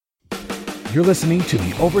You're listening to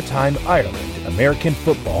the Overtime Ireland American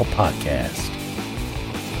Football Podcast.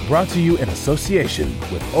 Brought to you in association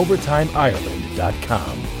with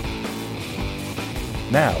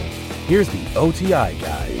OvertimeIreland.com. Now, here's the OTI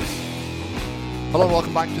guys. Hello and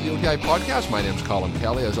welcome back to the OTI Podcast. My name's Colin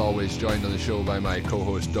Kelly, as always joined on the show by my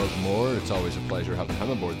co-host Doug Moore. It's always a pleasure having him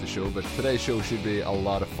aboard the show, but today's show should be a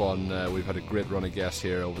lot of fun. We've had a great run of guests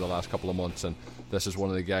here over the last couple of months, and this is one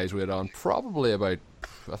of the guys we had on probably about,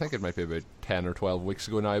 I think it might be about 10 or 12 weeks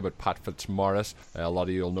ago now, but Pat Fitzmaurice. A lot of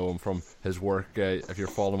you will know him from his work. If you're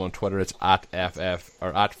following him on Twitter, it's at FF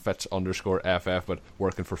or at Fitz_FF, but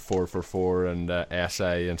working for 444 and SA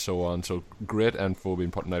and so on. So great info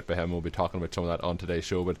being put out by him. We'll be talking about some of that on today's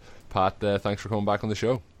show. But Pat, thanks for coming back on the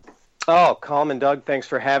show. Oh, Colin and Doug, thanks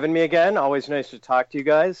for having me again. Always nice to talk to you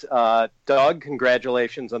guys. Doug,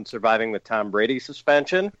 congratulations on surviving the Tom Brady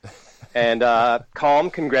suspension. And Colin,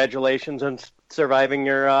 congratulations on surviving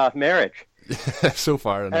your marriage. So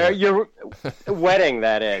far. Your wedding,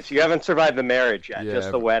 that is. You haven't survived the marriage yet,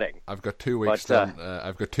 just the wedding. I've got 2 weeks done.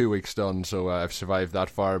 I've got 2 weeks done, so I've survived that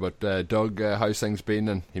far. But Doug, how's things been?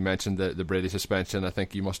 And he mentioned the Brady suspension. I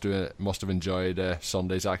think you must have enjoyed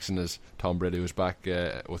Sunday's action as Tom Brady was back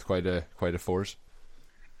with quite a force.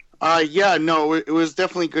 It was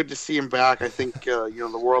definitely good to see him back. I think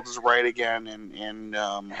the world is right again, and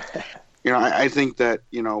I think that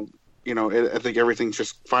I think everything's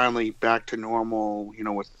just finally back to normal.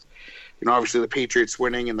 With obviously the Patriots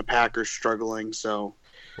winning and the Packers struggling. So,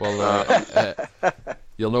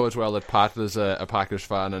 you'll know as well that Pat is a Packers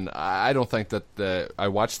fan, and I don't think that I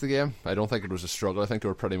watched the game. I don't think it was a struggle. I think they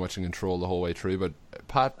were pretty much in control the whole way through. But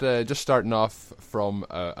Pat, just starting off from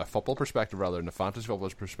a football perspective rather than a fantasy football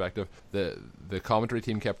perspective, the commentary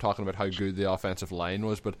team kept talking about how good the offensive line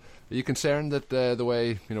was. But are you concerned that the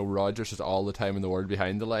way Rodgers has all the time in the world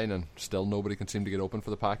behind the line and still nobody can seem to get open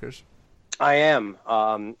for the Packers? I am.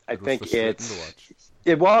 I think it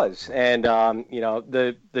was. And,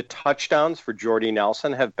 the touchdowns for Jordy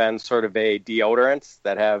Nelson have been sort of a deodorant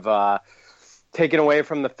that have taken away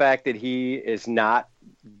from the fact that he is not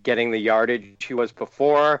getting the yardage he was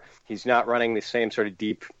before. He's not running the same sort of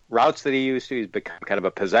deep routes that he used to. He's become kind of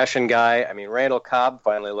a possession guy. I mean, Randall Cobb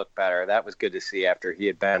finally looked better. That was good to see after he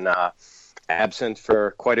had been absent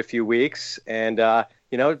for quite a few weeks. And,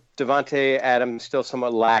 Devontae Adams still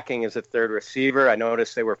somewhat lacking as a third receiver. I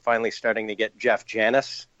noticed they were finally starting to get Jeff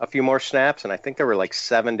Janis a few more snaps, and I think there were like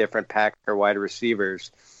 7 different Packer wide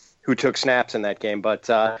receivers who took snaps in that game. But,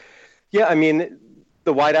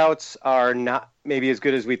 the wideouts are not maybe as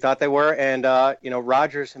good as we thought they were, and,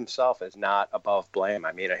 Rodgers himself is not above blame.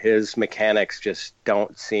 I mean, his mechanics just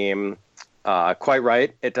don't seem quite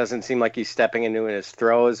right. It doesn't seem like he's stepping into his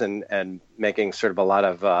throws and making sort of a lot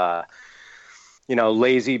of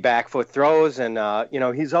lazy back foot throws. And,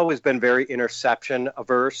 he's always been very interception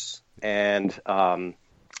averse. And,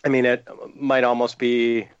 it might almost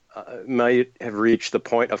be, might have reached the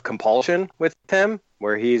point of compulsion with him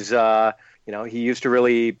where he's, he used to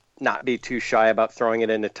really not be too shy about throwing it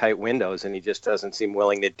into tight windows, and he just doesn't seem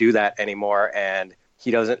willing to do that anymore. And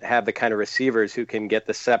he doesn't have the kind of receivers who can get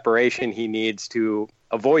the separation he needs to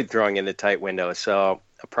avoid throwing into tight windows. So,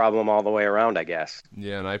 a problem all the way around, I guess.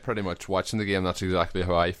 Yeah, and I pretty much watching the game, that's exactly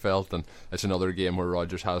how I felt. And it's another game where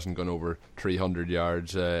Rodgers hasn't gone over 300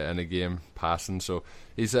 yards in a game passing. So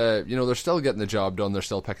he's, they're still getting the job done. They're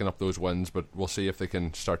still picking up those wins, but we'll see if they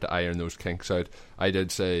can start to iron those kinks out. I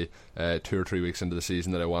did say 2 or 3 weeks into the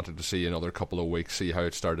season that I wanted to see another couple of weeks, see how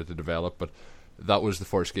it started to develop. But that was the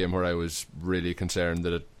first game where I was really concerned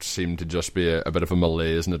that it seemed to just be a bit of a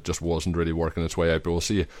malaise and it just wasn't really working its way out. But we'll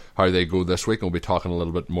see how they go this week, and we'll be talking a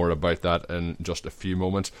little bit more about that in just a few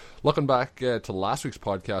moments. Looking back to last week's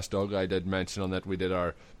podcast, Doug, I did mention on that we did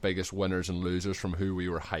our biggest winners and losers from who we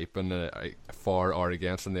were hyping for or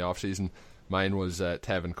against in the off-season. Mine was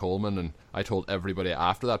Tevin Coleman, and I told everybody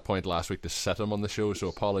after that point last week to sit him on the show, so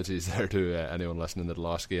apologies there to anyone listening that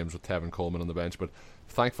lost games with Tevin Coleman on the bench. But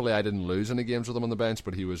thankfully I didn't lose any games with him on the bench,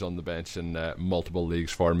 but he was on the bench in multiple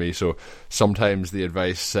leagues for me, so sometimes the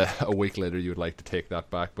advice a week later you would like to take that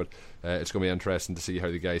back. But it's going to be interesting to see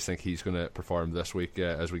how the guys think he's going to perform this week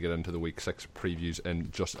as we get into the Week 6 previews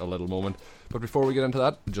in just a little moment. But before we get into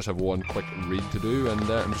that, I just have one quick read to do, and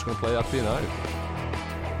I'm just going to play that for you now.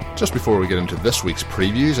 Just before we get into this week's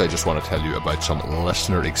previews, I just want to tell you about some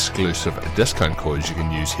listener-exclusive discount codes you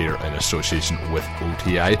can use here in association with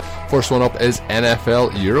OTI. First one up is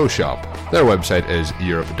NFL Euroshop. Their website is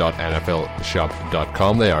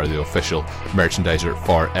europe.nflshop.com. They are the official merchandiser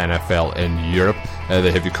for NFL in Europe.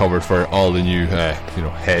 they have you covered for all the new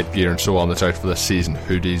headgear and so on that's out for this season,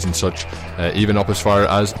 hoodies and such, even up as far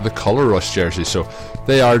as the Colour Rush jerseys. So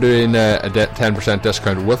they are doing a 10%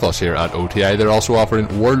 discount with us here at OTI. They're also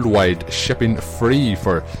offering worldwide shipping free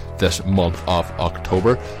for this month of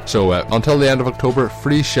October. So until the end of October,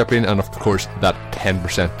 free shipping, and of course that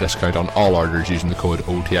 10% discount on all orders using the code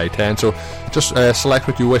OTI10. So just select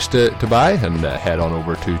what you wish to buy and head on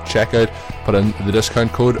over to checkout, put in the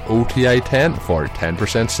discount code OTI10 for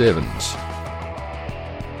 10% savings.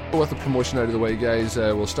 With the promotion out of the way, guys,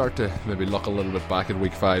 we'll start to maybe look a little bit back at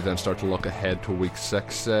week 5, then start to look ahead to week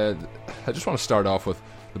 6. I just want to start off with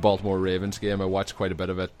the Baltimore Ravens game. I watched quite a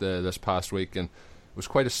bit of it this past week, and it was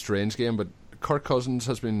quite a strange game, but Kirk Cousins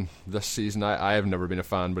has been, this season, I have never been a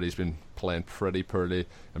fan, but he's been playing pretty poorly,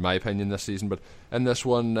 in my opinion, this season. But in this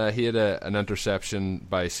one, he had an interception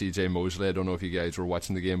by CJ Mosley. I don't know if you guys were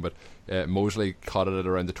watching the game, but Mosley caught it at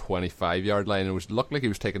around the 25-yard line. It looked like he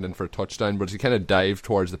was taken in for a touchdown, but as he kind of dived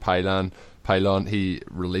towards the pylon, he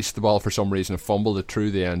released the ball for some reason and fumbled it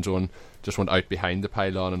through the end zone, just went out behind the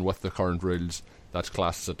pylon, and with the current rules, that's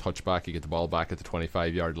classed as a touchback. You get the ball back at the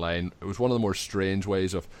 25-yard line. It was one of the more strange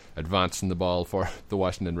ways of advancing the ball for the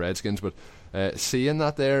Washington Redskins. But seeing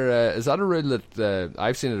that there, is that a rule that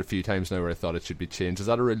I've seen it a few times now where I thought it should be changed? Is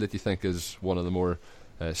that a rule that you think is one of the more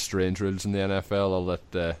strange rules in the NFL? I'll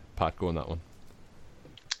let Pat go on that one.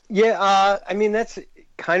 Yeah, I mean, that's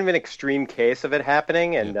kind of an extreme case of it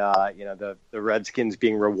happening, and the Redskins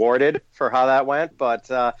being rewarded for how that went. But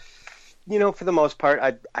for the most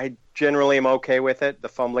part, I generally am okay with it. The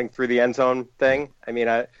fumbling through the end zone thing. I mean,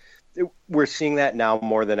 we're seeing that now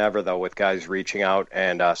more than ever, though, with guys reaching out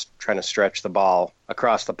and trying to stretch the ball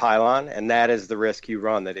across the pylon, and that is the risk you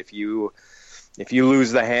run. That if you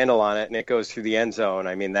lose the handle on it and it goes through the end zone,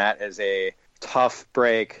 I mean, that is a tough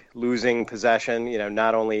break, losing possession.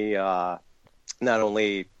 Not only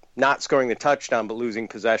not scoring the touchdown, but losing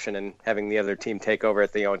possession and having the other team take over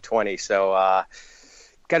at the own 20. So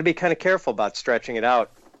got to be kind of careful about stretching it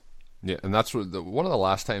out. Yeah, and that's one of the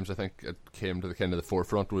last times I think it came to the kind of the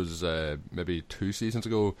forefront was maybe 2 seasons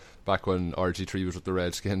ago, back when RG3 was with the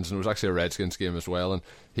Redskins, and it was actually a Redskins game as well, and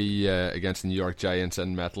he, against the New York Giants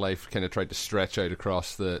in MetLife, kind of tried to stretch out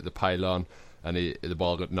across the pylon, and the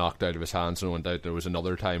ball got knocked out of his hands and went out. There was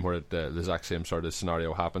another time where the exact same sort of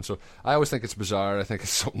scenario happened. So I always think it's bizarre. I think it's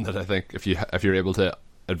something that I think if you're able to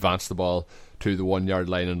advance the ball to the 1-yard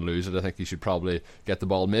line and lose it, I think you should probably get the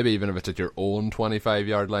ball, maybe even if it's at your own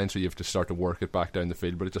 25-yard line, so you have to start to work it back down the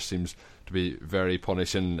field. But it just seems to be very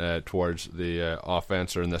punishing towards the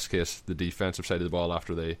offense, or in this case the defensive side of the ball,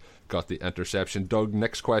 after they got the interception. Doug,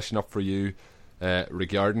 next question up for you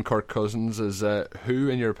regarding Kirk Cousins is who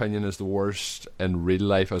in your opinion is the worst in real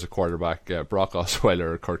life as a quarterback, Brock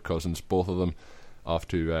Osweiler or Kirk Cousins? Both of them off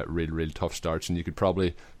to real tough starts, and you could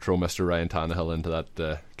probably throw Mr. Ryan Tannehill into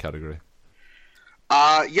that category.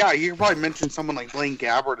 Yeah, you could probably mention someone like Blaine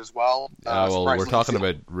Gabbert as well. Well, we're talking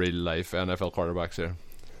about real life NFL quarterbacks here.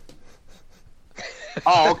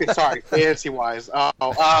 Oh, okay, sorry, fantasy wise.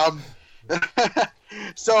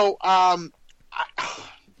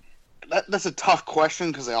 That's a tough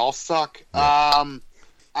question because they all suck. Yeah. I'm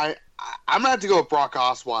gonna have to go with Brock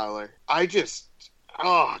Osweiler.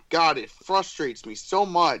 Oh God, it frustrates me so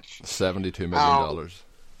much. $72 million.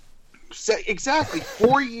 Exactly,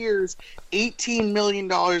 4 years, $18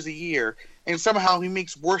 million a year, and somehow he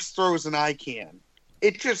makes worse throws than I can.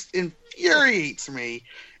 It just infuriates me,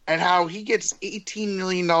 and how he gets $18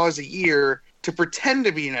 million a year to pretend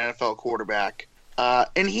to be an NFL quarterback.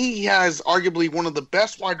 And he has arguably one of the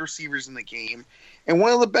best wide receivers in the game, and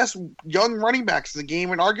one of the best young running backs in the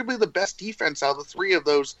game, and arguably the best defense out of the 3 of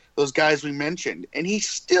those guys we mentioned. And he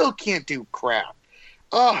still can't do crap.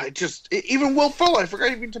 Even Will Fuller. I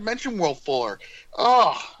forgot even to mention Will Fuller.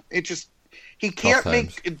 He can't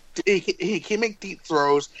make deep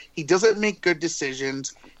throws. He doesn't make good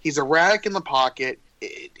decisions. He's erratic in the pocket.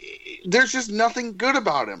 There's just nothing good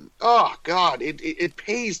about him. Oh God, it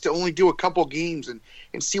pays to only do a couple games and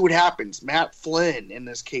see what happens. Matt Flynn in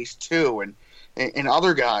this case too, and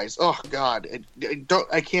other guys. Oh God,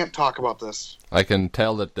 I can't talk about this. I can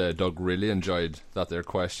tell that Doug really enjoyed that there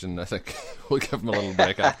question. I think we'll give him a little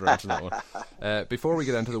break after answering that one. Before we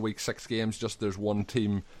get into the Week 6 games, there's one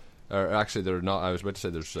team. Or actually, they're not. I was about to say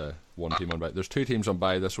there's one team on bye. There's 2 teams on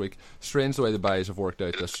bye this week. Strange the way the byes have worked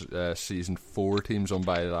out this season. 4 teams on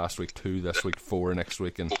bye last week, 2 this week, 4 next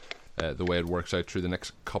week, and the way it works out through the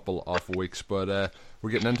next couple of weeks. But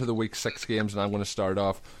we're getting into the Week 6 games, and I'm going to start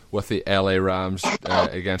off with the LA Rams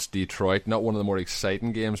against Detroit. Not one of the more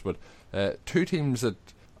exciting games, but 2 teams that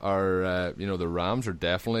the Rams are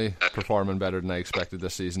definitely performing better than I expected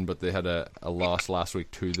this season, but they had a loss last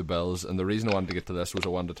week to the Bills. And the reason I wanted to get to this was I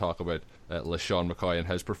wanted to talk about LeSean McCoy and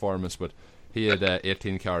his performance, but he had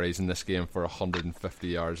 18 carries in this game for 150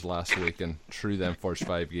 yards last week, and through them first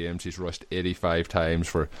 5 games, he's rushed 85 times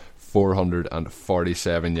for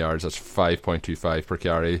 447 yards. That's 5.25 per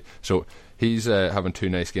carry. So he's having 2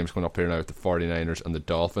 nice games coming up here now with the 49ers and the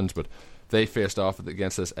Dolphins, but they faced off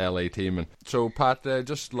against this LA team. And so, Pat,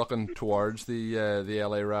 just looking towards the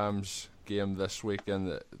LA Rams game this week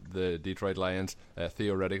and the Detroit Lions,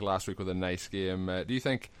 Theo Riddick last week with a nice game. Do you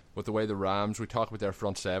think, with the way the Rams, we talk about their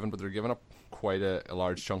front 7, but they're giving up quite a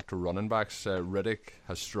large chunk to running backs. Riddick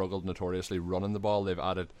has struggled notoriously running the ball. They've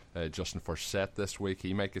added Justin Forsett this week.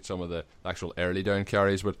 He might get some of the actual early down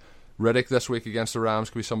carries, but Riddick this week against the Rams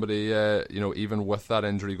could be somebody, even with that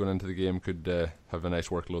injury going into the game, could have a nice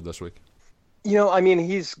workload this week.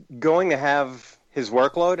 He's going to have his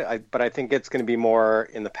workload, but I think it's going to be more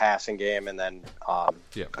in the passing game, and then a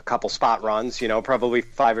couple spot runs, probably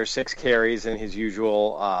 5 or 6 carries in his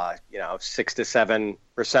usual, 6 to 7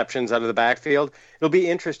 receptions out of the backfield. It'll be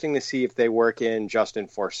interesting to see if they work in Justin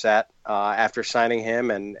Forsett after signing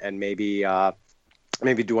him, and maybe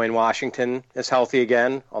Dwayne Washington is healthy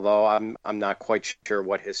again, although I'm not quite sure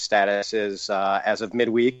what his status is as of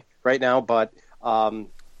midweek right now, but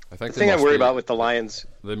I think the thing I worry about with the Lions...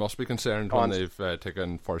 They must be concerned when they've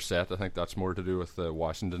taken Forsett. I think that's more to do with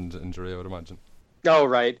Washington's injury, I would imagine. Oh,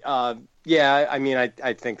 right. I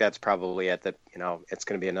think that's probably it, that, it's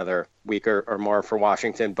going to be another week or more for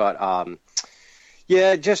Washington. But,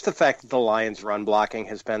 just the fact that the Lions' run blocking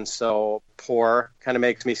has been so poor kind of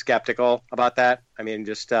makes me skeptical about that.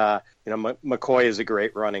 McCoy is a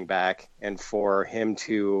great running back, and for him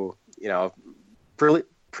to,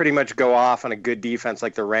 pretty much go off on a good defense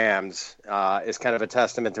like the Rams is kind of a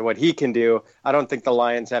testament to what he can do. I don't think the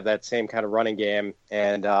Lions have that same kind of running game,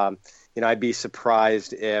 and I'd be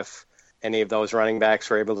surprised if any of those running backs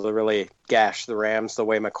were able to really gash the Rams the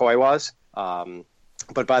way McCoy was.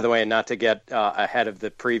 But by the way, not to get ahead of the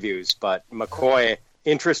previews, but McCoy,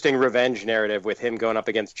 interesting revenge narrative with him going up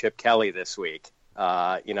against Chip Kelly this week.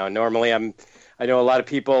 Normally I know a lot of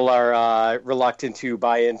people are reluctant to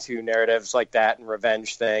buy into narratives like that and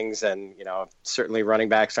revenge things, and certainly running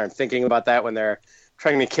backs aren't thinking about that when they're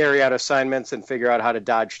trying to carry out assignments and figure out how to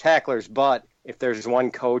dodge tacklers. But if there's one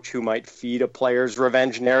coach who might feed a player's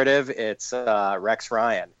revenge narrative, it's Rex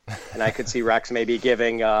Ryan, and I could see Rex maybe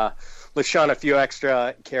giving LeSean a few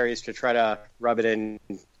extra carries to try to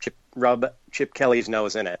rub Chip Kelly's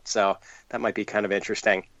nose in it. So that might be kind of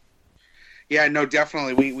interesting. Yeah, no,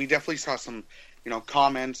 definitely. We definitely saw some,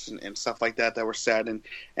 comments and stuff like that were said,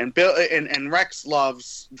 and Bill and Rex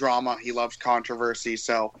loves drama. He loves controversy.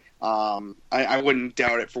 So I wouldn't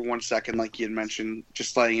doubt it for 1 second, like you had mentioned,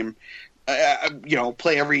 just letting him,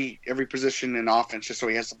 play every position in offense just so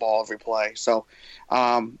he has the ball every play. So,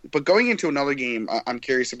 but going into another game, I'm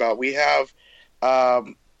curious about. We have,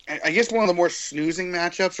 I guess, one of the more snoozing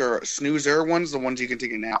matchups, or snoozer ones, the ones you can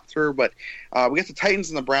take a nap through. But we got the Titans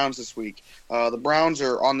and the Browns this week. The Browns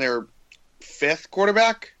are on their 5th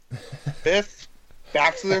quarterback,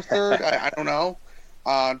 back to their 3rd. I don't know,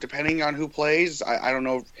 depending on who plays. I don't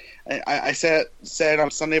know. I said on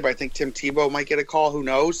Sunday, but I think Tim Tebow might get a call. Who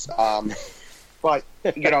knows? But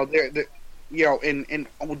they're and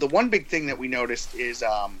the one big thing that we noticed is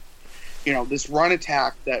this run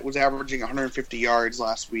attack that was averaging 150 yards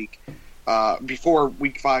last week before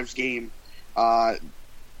Week 5's game.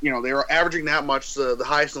 They were averaging that much, the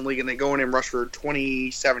highest in the league, and they go in and rush for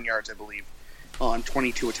 27 yards, I believe, on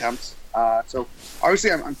 22 attempts. So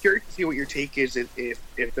obviously, I'm curious to see what your take is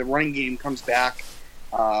if the running game comes back,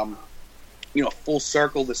 full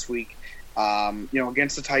circle this week,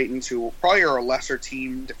 against the Titans, who probably are a lesser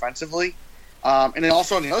team defensively. And then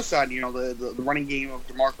also on the other side, the running game of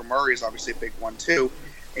DeMarco Murray is obviously a big one too.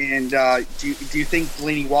 And do you think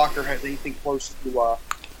Delanie Walker has anything close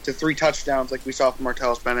to 3 touchdowns like we saw from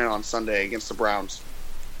Martellus Bennett on Sunday against the Browns?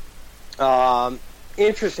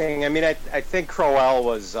 Interesting. I think Crowell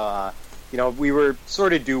was, we were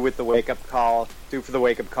sort of due for the wake-up call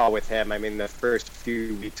with him. The first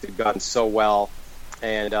few weeks had gone so well,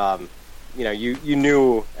 and you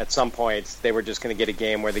knew at some point they were just going to get a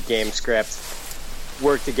game where the game script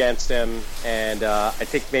worked against him, and I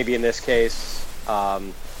think maybe in this case,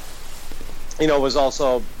 it was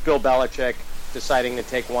also Bill Belichick deciding to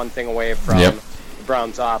take one thing away from the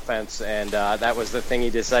Browns' offense, and that was the thing he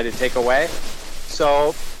decided to take away.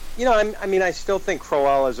 So, I still think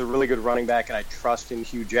Crowell is a really good running back, and I trust in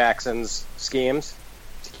Hugh Jackson's schemes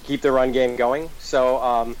to keep the run game going.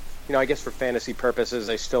 So, I guess for fantasy purposes,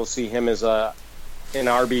 I still see him as a an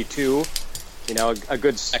RB2, a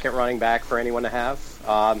good second running back for anyone to have.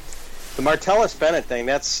 The Martellus Bennett thing,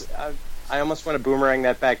 I almost want to boomerang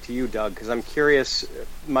that back to you, Doug, because I'm curious.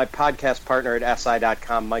 My podcast partner at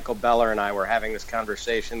SI.com, Michael Beller, and I were having this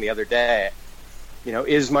conversation the other day.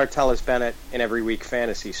 Is Martellus Bennett an every week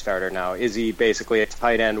fantasy starter now? Is he basically a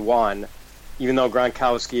tight end one, even though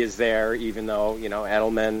Gronkowski is there, even though,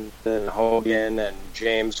 Edelman and Hogan and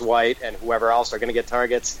James White and whoever else are going to get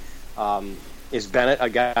targets? Is Bennett a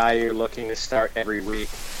guy you're looking to start every week?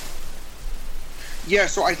 Yeah,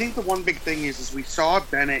 so I think the one big thing is we saw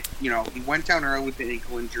Bennett, he went down early with an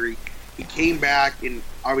ankle injury. He came back and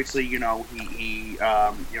obviously, he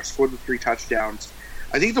scored the 3 touchdowns.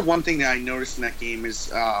 I think the one thing that I noticed in that game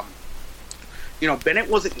is, Bennett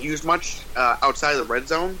wasn't used much outside of the red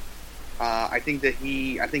zone. I think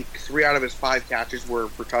 3 out of his 5 catches were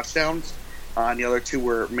for touchdowns, and the other 2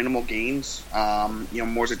 were minimal gains.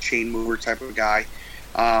 More as a chain mover type of guy.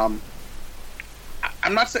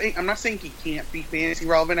 I'm not saying he can't be fantasy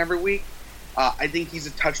relevant every week. I think he's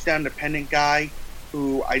a touchdown dependent guy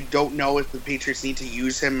who I don't know if the Patriots need to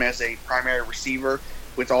use him as a primary receiver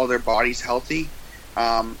with all their bodies healthy.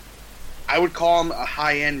 I would call him a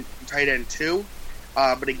high-end tight end too,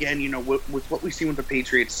 but again, with what we've seen with the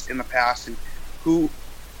Patriots in the past and who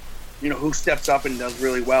steps up and does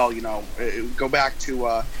really well. Go back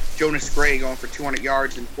to Jonas Gray going for 200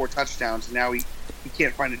 yards and 4 touchdowns, and now he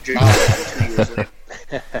can't find a job 2 years later.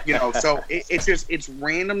 So it's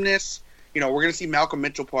randomness. We're going to see Malcolm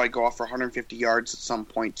Mitchell probably go off for 150 yards at some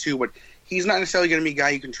point too, but he's not necessarily going to be a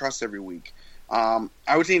guy you can trust every week. I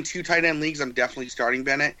would say in 2 tight end leagues, I'm definitely starting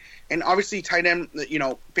Bennett. And obviously tight end,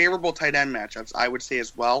 favorable tight end matchups, I would say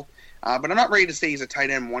as well. But I'm not ready to say he's a tight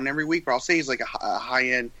end 1 every week, but I'll say he's like a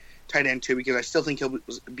high-end tight end 2 because I still think he'll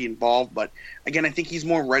be involved. But again, I think he's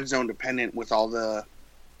more red zone dependent with all the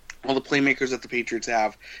playmakers that the Patriots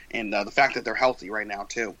have and the fact that they're healthy right now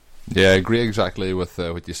too. Yeah, I agree exactly with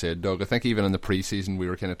what you said, Doug. I think even in the preseason we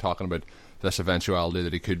were kind of talking about this eventuality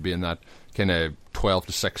that he could be in that kind of 12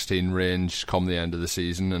 to 16 range come the end of the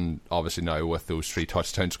season, and obviously now with those 3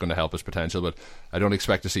 touchdowns it's going to help his potential, but I don't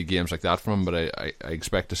expect to see games like that from him, but I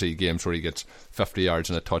expect to see games where he gets 50 yards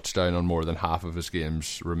and a touchdown on more than half of his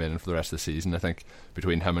games remaining for the rest of the season. I think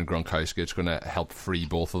between him and Gronkowski it's going to help free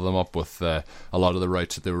both of them up with a lot of the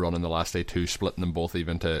routes that they were running the last day too, splitting them both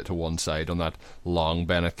even to one side on that long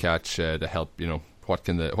Bennett catch to help, what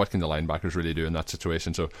can the linebackers really do in that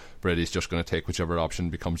situation? So Brady's just going to take whichever option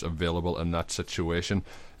becomes available in that situation.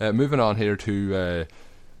 Moving on here to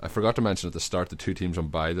I forgot to mention at the start the 2 teams on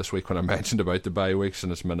bye this week when I mentioned about the bye weeks,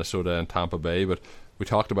 and it's Minnesota and Tampa Bay, but we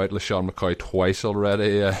talked about LeSean McCoy twice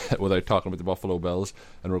already without talking about the Buffalo Bills,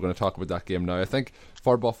 and we're going to talk about that game now. I think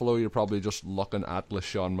for Buffalo you're probably just looking at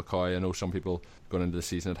LeSean McCoy. I know some people going into the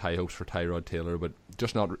season had high hopes for Tyrod Taylor, but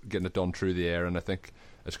just not getting it done through the air, and I think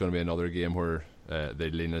it's going to be another game where they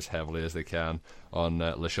lean as heavily as they can on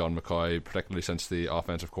LeSean McCoy, particularly since the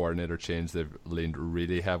offensive coordinator changed. They've leaned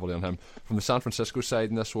really heavily on him. From the San Francisco side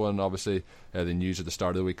in this one, obviously the news at the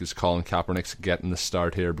start of the week is Colin Kaepernick's getting the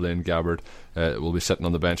start here. Blaine Gabbert will be sitting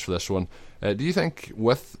on the bench for this one. Do you think,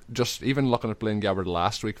 with just even looking at Blaine Gabbert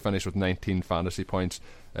last week, finished with 19 fantasy points,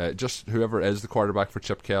 just whoever is the quarterback for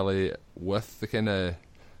Chip Kelly, with the kind of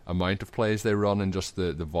amount of plays they run and just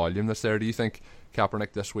the volume that's there, do you think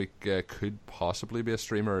Kaepernick this week could possibly be a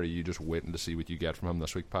streamer, or are you just waiting to see what you get from him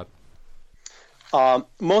this week, Pat?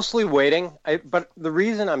 Mostly waiting, but the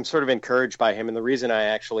reason I'm sort of encouraged by him, and the reason I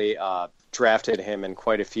actually drafted him in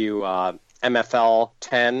quite a few MFL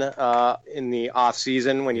 10 in the off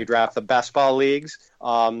season when you draft the best ball leagues,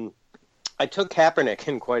 I took Kaepernick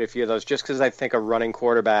in quite a few of those just because I think a running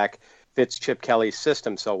quarterback fits Chip Kelly's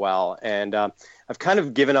system so well, and I've kind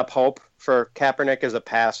of given up hope for Kaepernick as a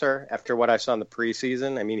passer after what I saw in the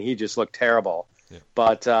preseason. I mean, he just looked terrible. Yeah.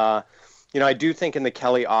 But, I do think in the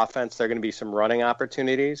Kelly offense, there are going to be some running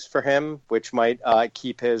opportunities for him, which might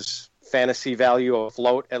keep his fantasy value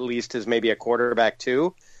afloat, at least as maybe a quarterback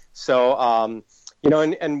too. So,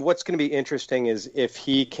 and what's going to be interesting is if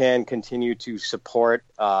he can continue to support,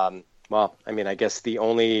 I guess the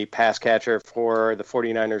only pass catcher for the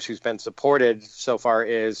 49ers who's been supported so far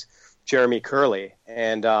is Jeremy Curley,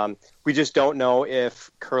 and we just don't know if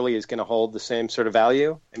Curley is going to hold the same sort of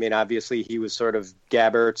value. I mean, obviously he was sort of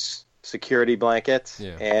Gabbert's security blanket,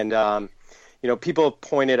 and people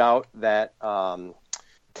pointed out that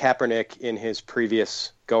Kaepernick in his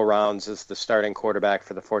previous go-rounds as the starting quarterback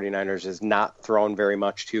for the 49ers has not thrown very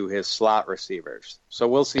much to his slot receivers. So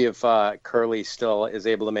we'll see if Curley still is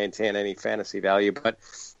able to maintain any fantasy value. But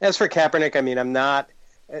as for Kaepernick, I mean, I'm not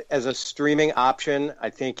as a streaming option, I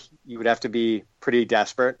think you would have to be pretty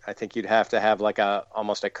desperate. I think you'd have to have like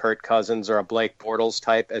almost a Kirk Cousins or a Blake Bortles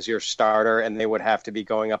type as your starter, and they would have to be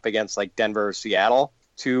going up against like Denver or Seattle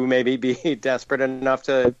to maybe be desperate enough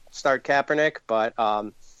to start Kaepernick. But,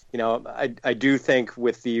 I do think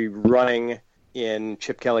with the running in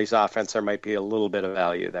Chip Kelly's offense, there might be a little bit of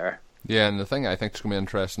value there. Yeah, and the thing I think is going to be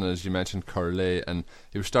interesting is you mentioned Curley, and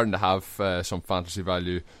he was starting to have some fantasy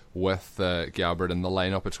value with Gabbert in the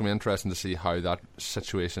lineup. It's going to be interesting to see how that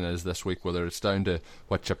situation is this week, whether it's down to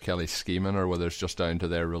what Chip Kelly's scheming or whether it's just down to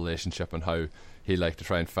their relationship and how he liked to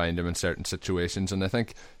try and find him in certain situations. And I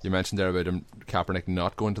think you mentioned there about him, Kaepernick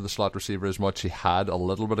not going to the slot receiver as much. He had a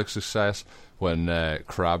little bit of success when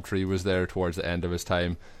Crabtree was there towards the end of his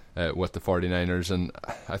time with the 49ers, and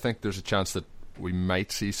I think there's a chance that we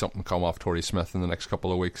might see something come off Torrey Smith in the next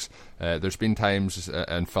couple of weeks. There's been times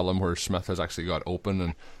in film where Smith has actually got open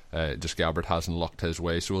and just Gabbert hasn't looked his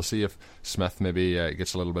way. So we'll see if Smith maybe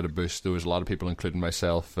gets a little bit of boost. There was a lot of people, including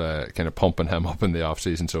myself, kind of pumping him up in the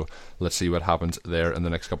off-season. So let's see what happens there in the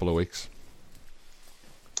next couple of weeks.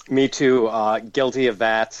 Me too. Guilty of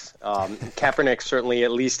that. Kaepernick certainly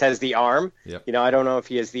at least has the arm. Yep. I don't know if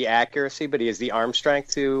he has the accuracy, but he has the arm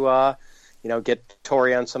strength to get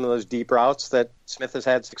Torrey on some of those deep routes that Smith has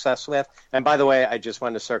had success with. And by the way, I just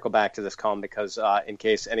wanted to circle back to this column because in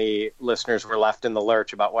case any listeners were left in the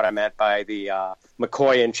lurch about what I meant by the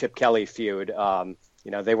McCoy and Chip Kelly feud,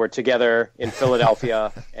 they were together in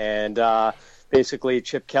Philadelphia, and basically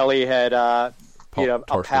Chip Kelly had a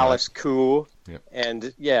palace coup. Yep.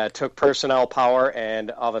 And took personnel power,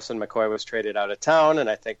 and all of a sudden McCoy was traded out of town. And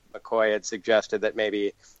I think McCoy had suggested that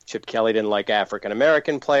maybe Chip Kelly didn't like African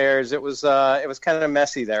American players. It was kind of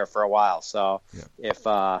messy there for a while. So if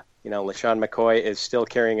LeSean McCoy is still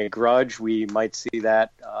carrying a grudge, we might see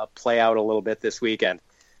that play out a little bit this weekend.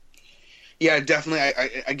 Yeah, definitely.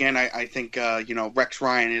 I think Rex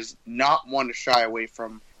Ryan is not one to shy away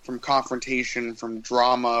from confrontation, from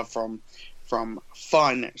drama, from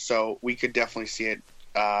fun, so we could definitely see it.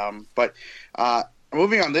 But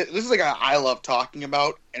moving on, this is a guy I love talking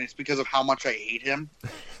about, and it's because of how much I hate him.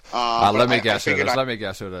 Let me guess who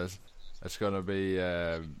it is. It's going to be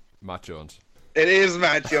Matt Jones. It is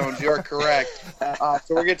Matt Jones. You're correct. So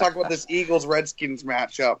we're going to talk about this Eagles-Redskins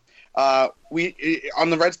matchup. On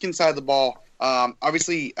the Redskins side of the ball,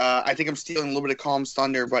 obviously, I think I'm stealing a little bit of Colm's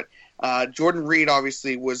thunder, but Jordan Reed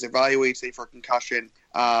obviously was evaluated today for concussion.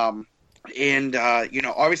 And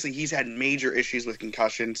obviously he's had major issues with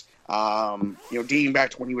concussions, dating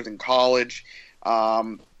back to when he was in college.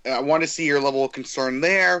 I want to see your level of concern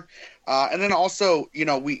there. And then also,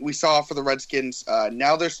 we saw for the Redskins,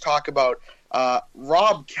 now there's talk about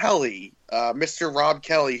Rob Kelly, Mr. Rob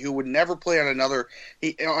Kelly, who would never play on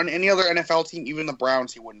any other NFL team, even the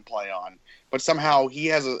Browns he wouldn't play on. But somehow he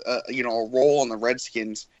has a role in the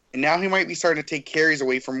Redskins. And now he might be starting to take carries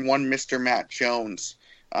away from one Mr. Matt Jones.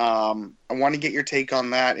 I want to get your take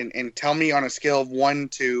on that and tell me on a scale of 1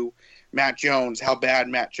 to Matt Jones how bad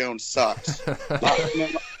Matt Jones sucks.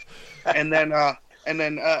 And then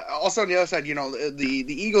also on the other side, the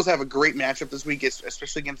Eagles have a great matchup this week,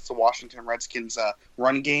 especially against the Washington Redskins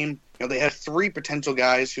run game. They have 3 potential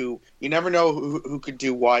guys who you never know who could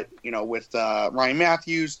do what. With Ryan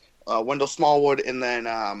Matthews, Wendell Smallwood, and then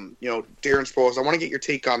Darren Sproles. I want to get your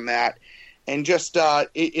take on that. And just,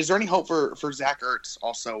 is there any hope for Zach Ertz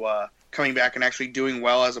also coming back and actually doing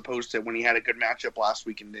well as opposed to when he had a good matchup last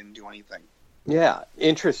week and didn't do anything? Yeah,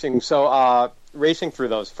 interesting. So racing through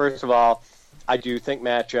those, first of all, I do think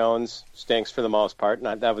Matt Jones stinks for the most part.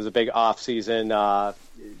 And that was a big off-season,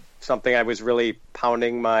 something I was really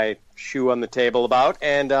pounding my shoe on the table about.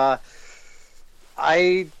 And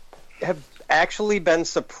I have actually been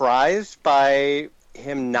surprised by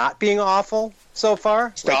him not being awful so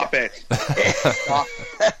far. Stop it.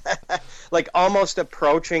 Like almost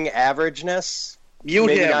approaching averageness. Mute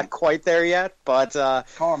Maybe him. not quite there yet, but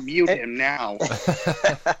mute him now.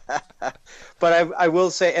 But I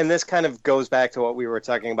will say, and this kind of goes back to what we were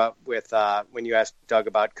talking about with when you asked Doug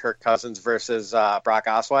about Kirk Cousins versus Brock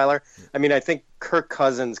Osweiler. I mean, I think Kirk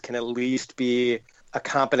Cousins can at least be a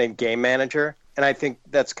competent game manager, and I think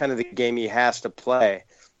that's kind of the game he has to play.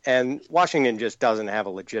 And Washington just doesn't have a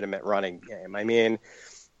legitimate running game. I mean,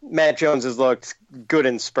 Matt Jones has looked good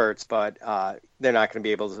in spurts, but they're not going to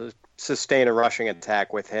be able to sustain a rushing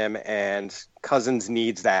attack with him. And Cousins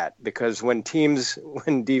needs that because when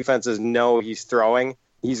defenses know he's throwing,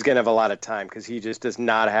 he's going to have a lot of time because he just does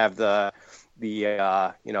not have the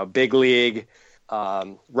big league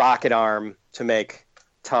rocket arm to make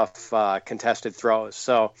tough contested throws.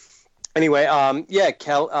 So anyway,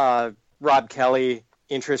 Rob Kelly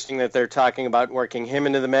interesting that they're talking about working him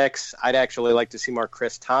into the mix. I'd actually like to see more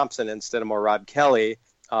Chris Thompson instead of more Rob Kelly.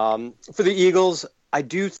 For the Eagles, I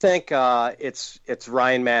do think it's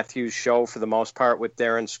Ryan Matthews' show for the most part, with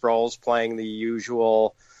Darren Sproles playing the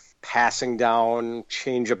usual passing down,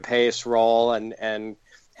 change of pace role, and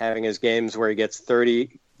having his games where he gets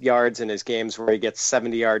 30 yards and his games where he gets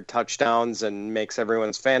 70-yard touchdowns and makes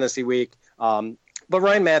everyone's fantasy week. But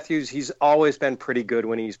Ryan Matthews, he's always been pretty good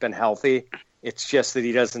when he's been healthy. It's just that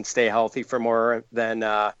he doesn't stay healthy for more than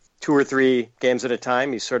 2 or 3 games at a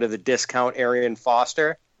time. He's sort of the discount Arian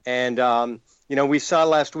Foster. And, we saw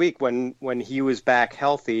last week when he was back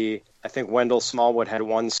healthy, I think Wendell Smallwood had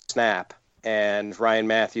 1 snap, and Ryan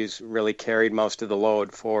Matthews really carried most of the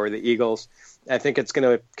load for the Eagles. I think it's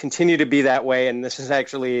going to continue to be that way, and this is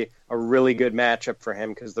actually a really good matchup for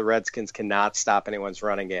him because the Redskins cannot stop anyone's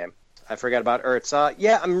running game. I forgot about Ertz.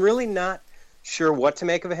 I'm really not sure what to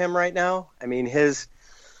make of him right now. I mean,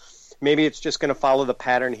 maybe it's just going to follow the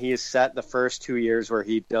pattern he has set the first 2 years where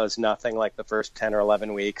he does nothing like the first 10 or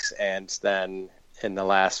 11 weeks, and then in the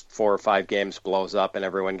last 4 or 5 games blows up and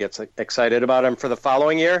everyone gets excited about him for the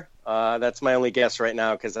following year. That's my only guess right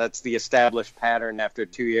now because that's the established pattern after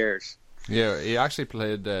 2 years. Yeah, he actually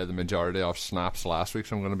played the majority of snaps last week,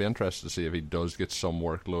 so I'm going to be interested to see if he does get some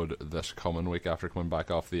workload this coming week after coming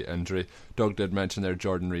back off the injury. Doug did mention there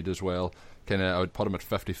Jordan Reed as well. I would put him at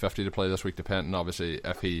 50-50 to play this week, depending obviously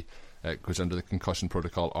if he goes into the concussion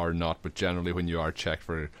protocol or not. But generally when you are checked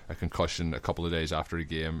for a concussion a couple of days after a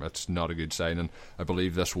game, it's not a good sign, and I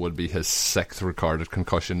believe this would be his 6th recorded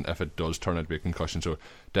concussion if it does turn out to be a concussion. So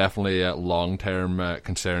definitely long-term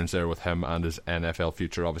concerns there with him and his NFL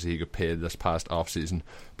future. Obviously he got paid this past off-season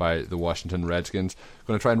by the Washington Redskins.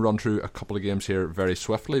 Going to try and run through a couple of games here very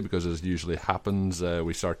swiftly because as usually happens,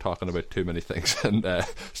 we start talking about too many things and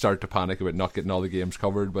start to panic about not getting all the games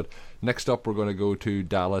covered. But next up we're going to go to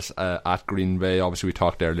Dallas at Green Bay. Obviously we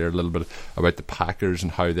talked earlier a little bit about the Packers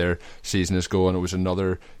and how their season is going. It was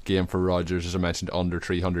another game for Rodgers, as I mentioned, under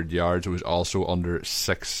 300 yards. It was also under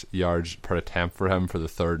 6 yards per attempt for him for the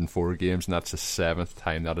 3rd and 4th games, and that's the 7th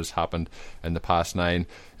time that has happened in the past 9.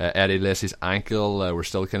 Eddie Lacy's ankle, we're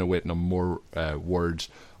still kind of waiting on more words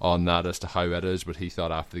on that as to how it is, but he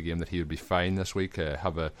thought after the game that he would be fine this week.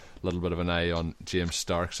 Have a little bit of an eye on James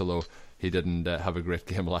Starks, although he didn't have a great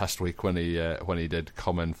game last week when he did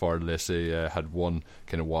come in for Lacy. Had one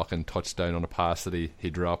kind of walk-in touchdown on a pass that he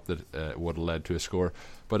dropped that would have led to a score.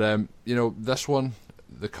 But this one,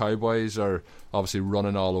 the Cowboys are obviously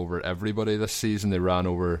running all over everybody this season. They ran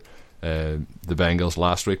over the Bengals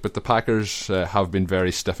last week, but the Packers have been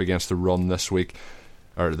very stiff against the run this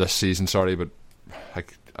season. But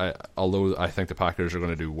although I think the Packers are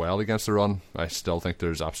going to do well against the run, I still think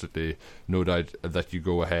there's absolutely no doubt that you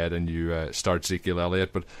go ahead and you start Ezekiel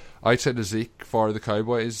Elliott. But outside of Zeke for the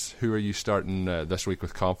Cowboys, who are you starting this week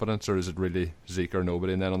with confidence, or is it really Zeke or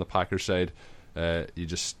nobody? And then on the Packers side, you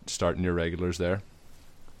just starting your regulars there?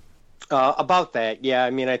 About that, yeah. I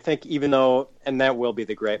mean, I think even though, and that will be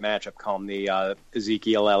the great matchup come, the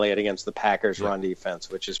Ezekiel Elliott against the Packers run defense,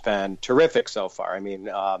 which has been terrific so far. I mean,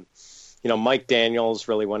 Mike Daniels,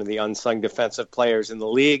 really one of the unsung defensive players in the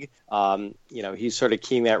league. He's sort of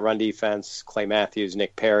keying that run defense. Clay Matthews,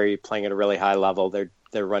 Nick Perry playing at a really high level.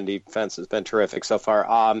 Their run defense has been terrific so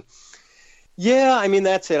far. Yeah, I mean,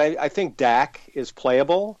 that's it. I think Dak is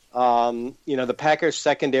playable. The Packers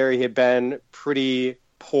secondary had been pretty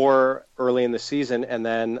poor early in the season, and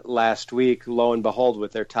then last week, lo and behold,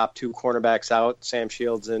 with their top 2 cornerbacks out, Sam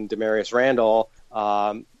Shields and Demarius Randall,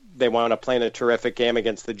 they wound up playing a terrific game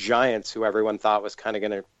against the Giants, who everyone thought was kind of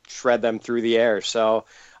going to shred them through the air. So,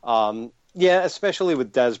 especially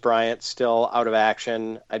with Dez Bryant still out of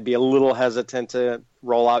action, I'd be a little hesitant to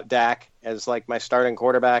roll out Dak as like my starting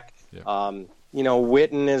quarterback. Yeah.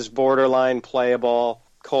 Witten is borderline playable.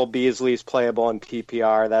 Cole Beasley's playable in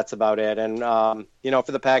PPR. That's about it. And,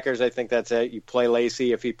 for the Packers, I think that's it. You play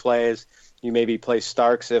Lacy if he plays. You maybe play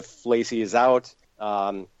Starks if Lacy is out.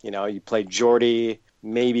 You play Jordy,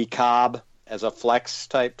 maybe Cobb as a flex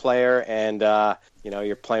type player. And,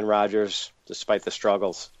 you're playing Rodgers despite the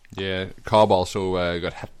struggles. Yeah, Cobb also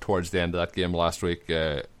got hit towards the end of that game last week.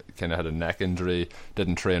 Kind of had a neck injury,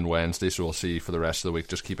 didn't train Wednesday, so we'll see for the rest of the week.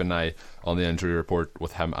 Just keep an eye on the injury report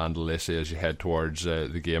with him and Lacy as you head towards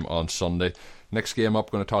the game on Sunday. Next game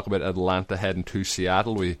up, going to talk about Atlanta heading to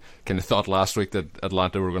Seattle. We kind of thought last week that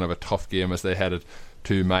Atlanta were going to have a tough game as they headed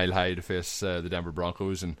to Mile High to face the Denver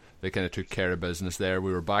Broncos, and they kind of took care of business there.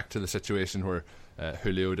 We were back to the situation where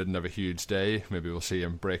Julio didn't have a huge day. Maybe we'll see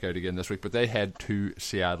him break out again this week, but they head to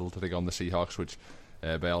Seattle to take on the Seahawks, which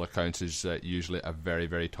by all accounts is usually a very,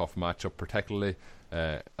 very tough matchup, particularly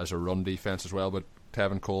as a run defense as well. But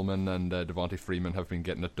Tevin Coleman and Devontae Freeman have been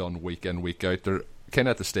getting it done week in, week out. They're kind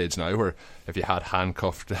of at the stage now where if you had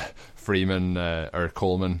handcuffed Freeman or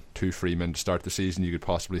Coleman to Freeman to start the season, you could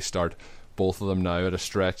possibly start both of them now at a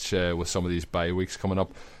stretch with some of these bye weeks coming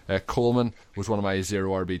up. Coleman was one of my 0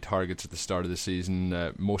 RB targets at the start of the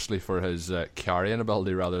season, mostly for his carrying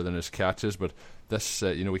ability rather than his catches, but this,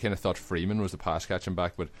 we kind of thought Freeman was the pass catching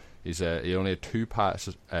back, but he only had 2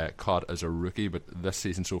 passes caught as a rookie, but this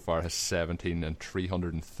season so far has 17 and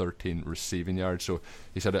 313 receiving yards. So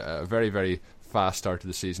he's had a very, very fast start to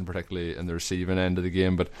the season, particularly in the receiving end of the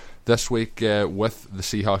game. But this week, with the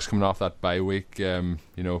Seahawks coming off that bye week,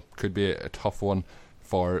 could be a tough one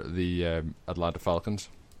for the Atlanta Falcons.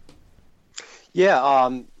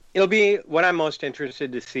 Yeah, it'll be what I'm most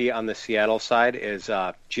interested to see on the Seattle side is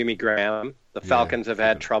Jimmy Graham. The Falcons have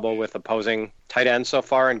had trouble with opposing tight ends so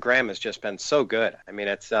far, and Graham has just been so good. I mean,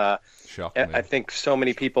 it's shocking. I think so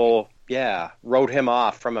many people, wrote him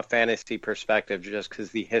off from a fantasy perspective just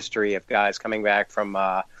because the history of guys coming back from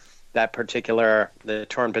that particular, the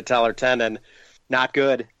torn patellar tendon, not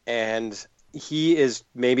good. And he is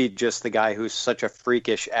maybe just the guy who's such a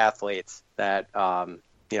freakish athlete that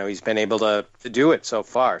he's been able to do it so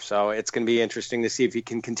far. So it's going to be interesting to see if he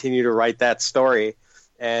can continue to write that story.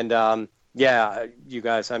 And you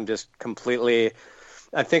guys, I'm just completely.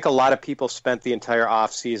 I think a lot of people spent the entire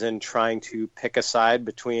offseason trying to pick a side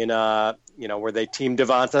between, were they Team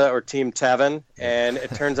Devonta or Team Tevin? And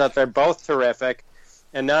it turns out they're both terrific.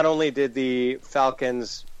 And not only did the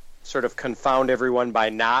Falcons sort of confound everyone by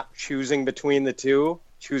not choosing between the two,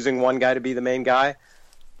 choosing one guy to be the main guy,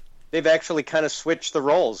 they've actually kind of switched the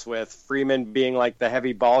roles with Freeman being like the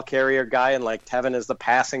heavy ball carrier guy and like Tevin is the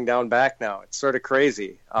passing down back now. It's sort of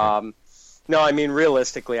crazy.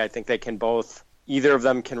 Realistically, I think they can both. Either of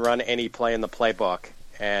them can run any play in the playbook,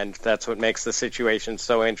 and that's what makes the situation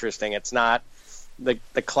so interesting. It's not the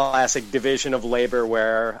classic division of labor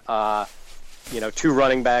where, 2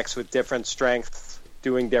 running backs with different strengths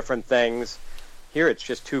doing different things. Here it's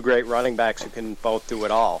just 2 great running backs who can both do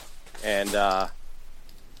it all. And,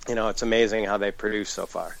 it's amazing how they produce so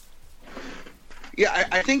far. Yeah,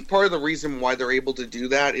 I think part of the reason why they're able to do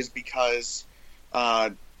that is because,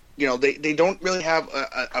 they don't really have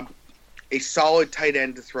a solid tight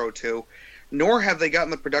end to throw to, nor have they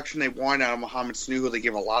gotten the production they want out of Mohamed Sanu, who they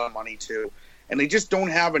give a lot of money to. And they just don't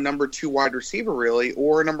have a number 2 wide receiver, really,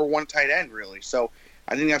 or a number 1 tight end, really. So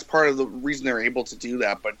I think that's part of the reason they're able to do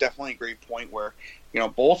that. But definitely a great point where,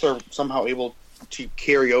 both are somehow able to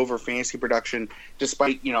carry over fantasy production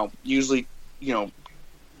despite, usually,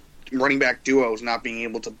 running back duos not being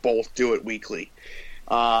able to both do it weekly.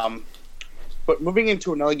 But moving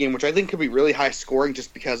into another game, which I think could be really high scoring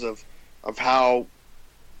just because of how,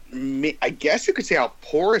 I guess you could say how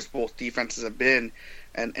porous both defenses have been,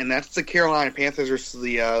 and that's the Carolina Panthers versus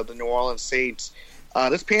the New Orleans Saints.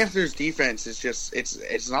 This Panthers defense is just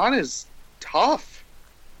it's not as tough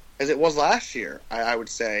as it was last year, I would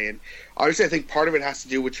say, and obviously I think part of it has to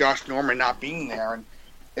do with Josh Norman not being there, and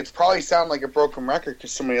it's probably sound like a broken record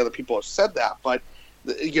because so many other people have said that, but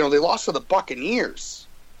they lost to the Buccaneers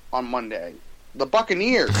on Monday. The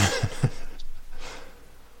Buccaneers.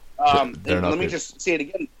 Let me just say it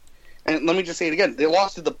again. They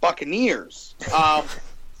lost to the Buccaneers.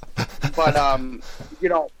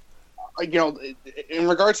 In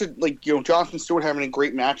regards to Jonathan Stewart having a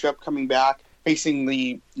great matchup coming back, facing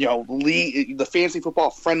the fantasy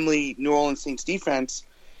football friendly New Orleans Saints defense,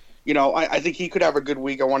 I think he could have a good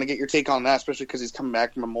week. I want to get your take on that, especially because he's coming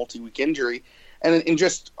back from a multi-week injury. And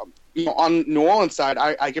just on New Orleans side,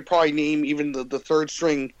 I could probably name even the third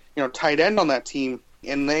string tight end on that team,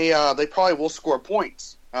 and they probably will score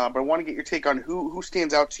points. But I want to get your take on who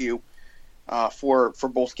stands out to you for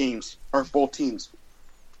both games or both teams.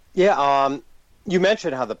 Yeah, you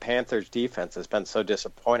mentioned how the Panthers' defense has been so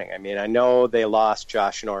disappointing. I mean, I know they lost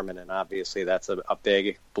Josh Norman, and obviously that's a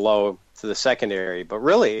big blow to the secondary. But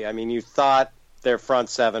really, I mean, you thought their front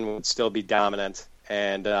seven would still be dominant,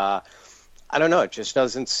 and I don't know. It just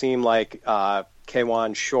doesn't seem like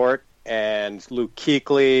K'Wan Short and Luke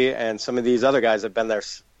Kuechly and some of these other guys have been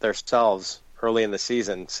themselves early in the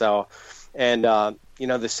season. So, and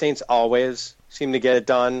the Saints always seem to get it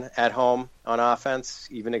done at home on offense,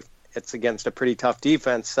 even if it's against a pretty tough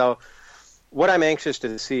defense. So, what I'm anxious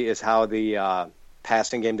to see is how the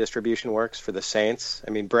passing game distribution works for the Saints.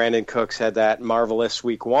 I mean, Brandon Cooks had that marvelous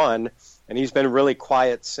week 1, and he's been really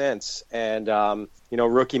quiet since. And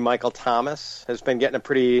rookie Michael Thomas has been getting a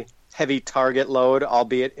pretty heavy target load,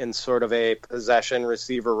 albeit in sort of a possession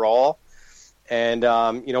receiver role. And,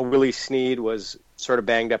 Willie Snead was sort of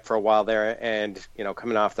banged up for a while there. And,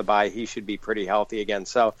 coming off the bye, he should be pretty healthy again.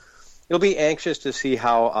 So it'll be anxious to see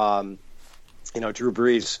how Drew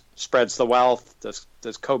Brees spreads the wealth. Does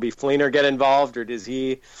Coby Fleener get involved, or does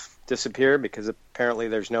he disappear? Because apparently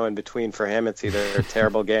there's no in between for him. It's either a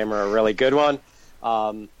terrible game or a really good one.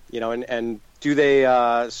 And do they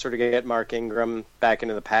sort of get Mark Ingram back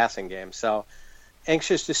into the passing game? So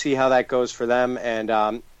anxious to see how that goes for them.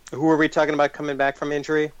 And who were we talking about coming back from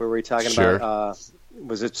injury? Were we talking about?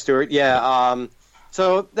 Was it Stewart? Yeah.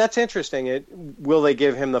 So that's interesting. Will they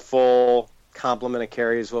give him the full complement of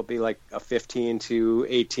carries? Will it be like a 15 to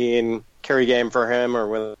 18 carry game for him, or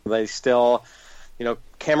will they still,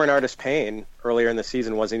 Cameron Artis-Payne earlier in the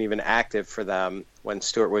season wasn't even active for them when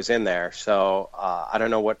Stewart was in there. So I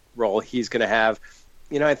don't know what role he's going to have.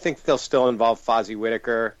 I think they'll still involve Fozzie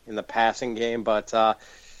Whitaker in the passing game, but I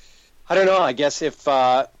don't know. I guess if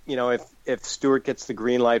Stewart gets the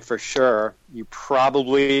green light for sure, you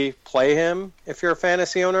probably play him if you're a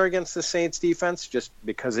fantasy owner against the Saints defense, just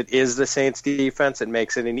because it is the Saints defense. It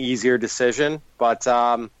makes it an easier decision. But,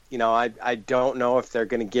 I don't know if they're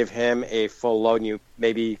going to give him a full load, and you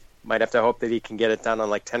maybe might have to hope that he can get it done on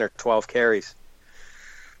like 10 or 12 carries.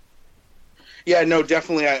 Yeah, no,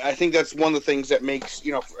 definitely. I think that's one of the things that makes,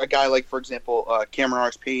 a guy like, for example, Cameron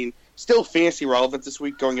Artis-Payne still fantasy relevant this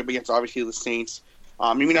week, going up against, obviously, the Saints.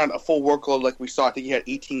 Maybe not a full workload like we saw. I think he had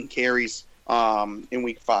 18 carries in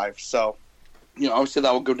Week 5. So, obviously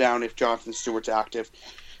that will go down if Jonathan Stewart's active.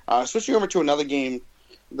 Switching over to another game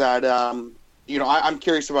that, I'm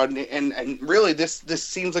curious about, and really this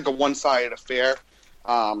seems like a one-sided affair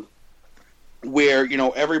where,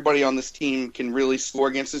 everybody on this team can really score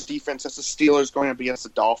against this defense. That's the Steelers going up against the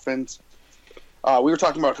Dolphins. We were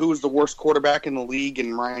talking about who was the worst quarterback in the league,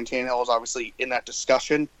 and Ryan Tannehill is obviously in that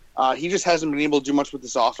discussion. He just hasn't been able to do much with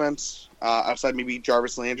this offense outside maybe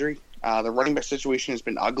Jarvis Landry. The running back situation has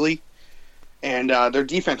been ugly, and their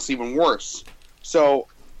defense is even worse. So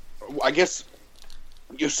I guess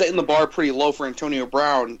you're setting the bar pretty low for Antonio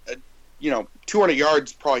Brown. 200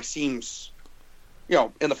 yards probably seems,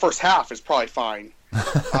 in the first half is probably fine.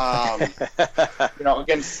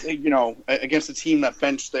 Against a team that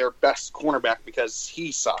benched their best cornerback because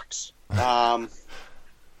he sucks.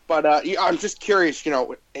 But I'm just curious,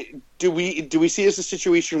 do we see this a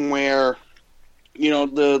situation where,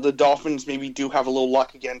 the Dolphins maybe do have a little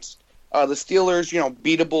luck against the Steelers,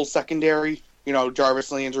 beatable secondary,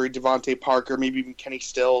 Jarvis Landry, Devontae Parker, maybe even Kenny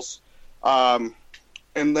Stills. And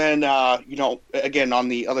then, again, on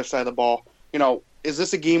the other side of the ball, is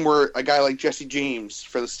this a game where a guy like Jesse James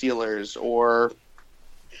for the Steelers or,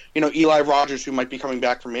 Eli Rogers, who might be coming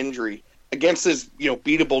back from injury, against this,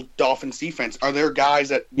 beatable Dolphins defense, are there guys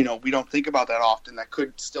that, we don't think about that often that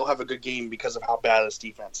could still have a good game because of how bad this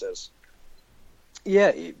defense is?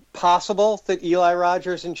 Yeah, possible that Eli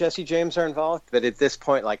Rogers and Jesse James are involved, but at this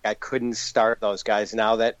point, I couldn't start those guys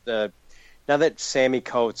now that Sammy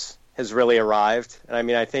Coates has really arrived.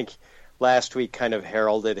 And I think last week kind of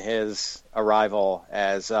heralded his arrival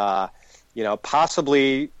as,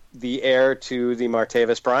 possibly the heir to the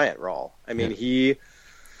Martavis Bryant role.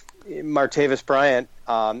 Martavis Bryant,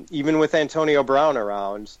 even with Antonio Brown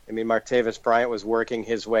around, Martavis Bryant was working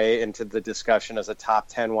his way into the discussion as a top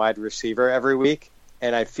 10 wide receiver every week.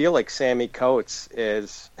 And I feel like Sammy Coates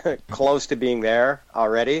is close to being there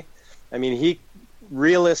already. He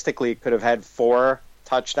realistically could have had 4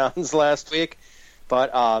 touchdowns last week,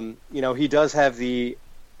 but, he does have the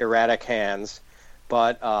erratic hands,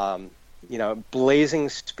 but, blazing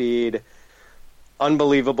speed,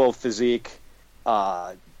 unbelievable physique,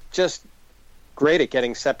 just great at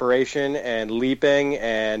getting separation and leaping,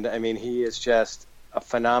 and he is just a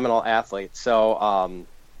phenomenal athlete. So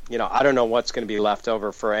I don't know what's going to be left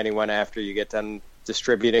over for anyone after you get done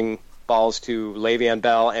distributing balls to Le'Veon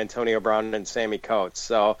Bell, Antonio Brown, and Sammy Coates.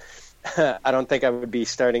 So I don't think I would be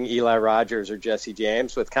starting Eli Rogers or Jesse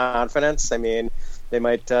James with confidence. They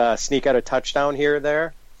might sneak out a touchdown here or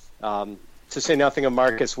there, to say nothing of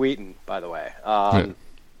Marcus Wheaton, by the way.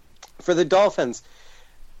 For the Dolphins,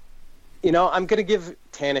 I'm going to give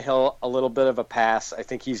Tannehill a little bit of a pass. I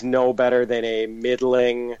think he's no better than a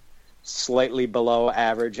middling, slightly below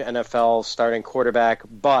average NFL starting quarterback,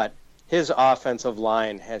 but his offensive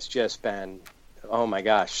line has just been, oh my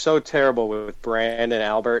gosh, so terrible with Brandon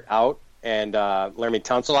Albert out and Laramie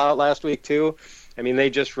Tunsil out last week too.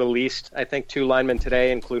 They just released, I think, 2 linemen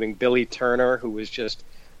today, including Billy Turner, who was just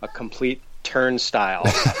a complete turnstile.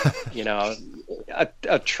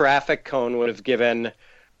 A traffic cone would have given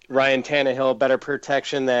Ryan Tannehill better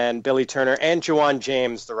protection than Billy Turner and Juwan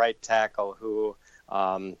James, the right tackle, who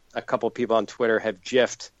a couple people on Twitter have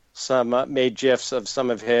made GIFs of some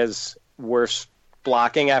of his worst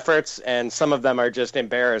blocking efforts, and some of them are just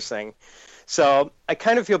embarrassing. So I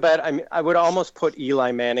kind of feel bad. I would almost put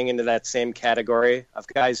Eli Manning into that same category of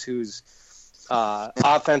guys whose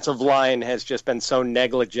offensive line has just been so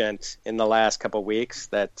negligent in the last couple of weeks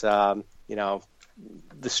that,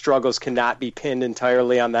 the struggles cannot be pinned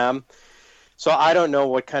entirely on them. So I don't know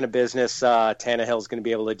what kind of business Tannehill is going to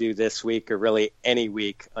be able to do this week or really any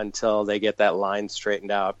week until they get that line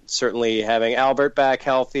straightened out. Certainly having Albert back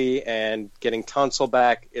healthy and getting Tunsil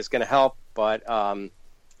back is going to help, but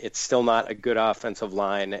it's still not a good offensive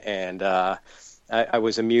line. And I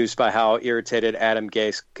was amused by how irritated Adam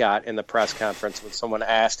Gase got in the press conference when someone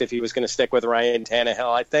asked if he was going to stick with Ryan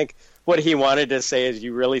Tannehill. I think what he wanted to say is,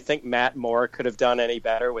 you really think Matt Moore could have done any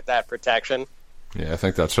better with that protection? Yeah, I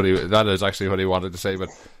think that is actually what he wanted to say. But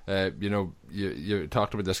you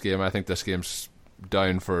talked about this game. I think this game's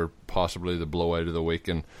down for possibly the blowout of the week.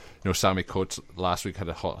 And Sammy Coates last week had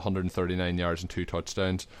 139 yards and 2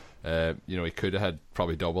 touchdowns. He could have had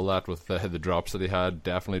probably double that with the drops that he had.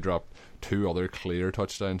 Definitely dropped 2 other clear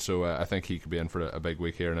touchdowns. So I think he could be in for a big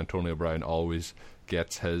week here. And Antonio Brown always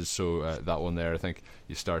gets his. So that one there, I think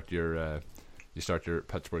you start your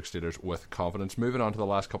Pittsburgh Steelers with confidence. Moving on to the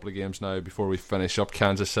last couple of games now before we finish up.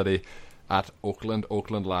 Kansas City at Oakland.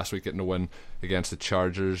 Oakland last week getting a win against the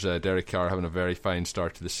Chargers. Derek Carr having a very fine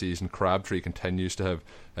start to the season. Crabtree continues to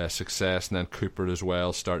have success, and then Cooper as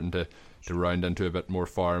well starting to round into a bit more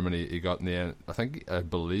form, and he got in the end. I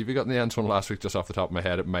believe he got in the end zone last week, just off the top of my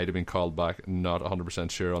head. It might have been called back, not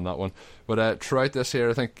 100% sure on that one. But throughout this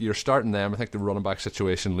here, I think you're starting them. I think the running back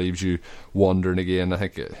situation leaves you wondering again. I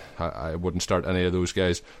think I wouldn't start any of those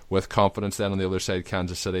guys with confidence. Then on the other side,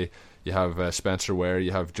 Kansas City, you have Spencer Ware,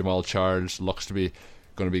 you have Jamal Charles, looks to be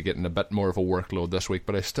going to be getting a bit more of a workload this week,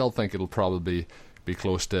 but I still think it'll probably be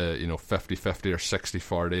close to 50-50 or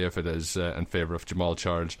 60-40 if it is in favour of Jamal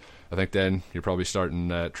Charles. I think then you're probably starting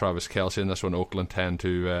Travis Kelce in this one. Oakland tend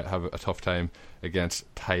to have a tough time against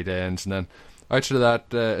tight ends. And then outside of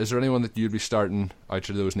that, is there anyone that you'd be starting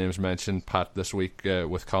outside of those names mentioned, Pat, this week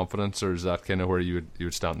with confidence, or is that kind of where you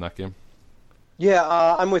would stand in that game? Yeah,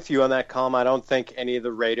 I'm with you on that, Colm. I don't think any of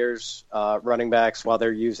the Raiders running backs, while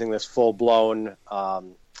they're using this full-blown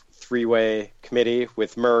three-way committee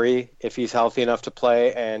with Murray, if he's healthy enough to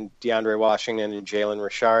play, and DeAndre Washington and Jalen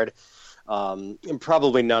Richard, and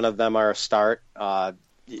probably none of them are a start,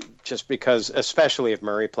 just because, especially if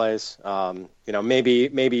Murray plays.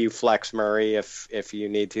 Maybe you flex Murray if you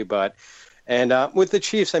need to, but with the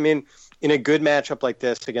Chiefs, I mean, in a good matchup like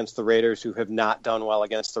this against the Raiders, who have not done well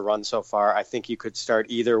against the run so far, I think you could start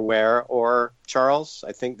either Ware or Charles.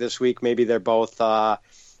 I think this week maybe they're both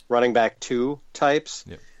running back 2 types.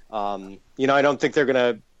 Yep. I don't think they're going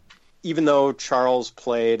to, even though Charles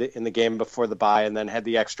played in the game before the bye and then had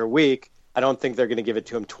the extra week, I don't think they're going to give it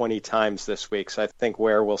to him 20 times this week. So I think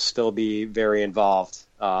Ware will still be very involved.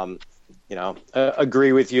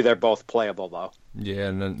 Agree with you. They're both playable, though. Yeah,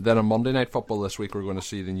 and then on Monday Night Football this week, we're going to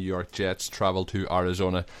see the New York Jets travel to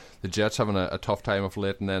Arizona. The Jets having a tough time of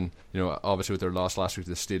late, and then, obviously with their loss last week to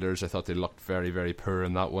the Steelers, I thought they looked very, very poor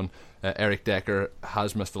in that one. Eric Decker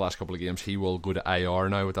has missed the last couple of games. He will go to IR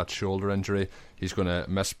now with that shoulder injury. He's going to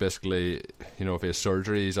miss basically, if he has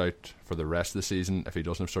surgery, he's out for the rest of the season. If he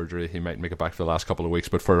doesn't have surgery, he might make it back for the last couple of weeks.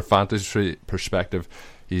 But for a fantasy perspective,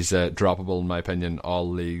 he's droppable, in my opinion, all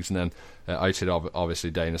leagues. And then outside of obviously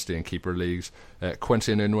dynasty and keeper leagues,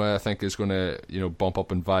 Quincy Enunwa I think is going to bump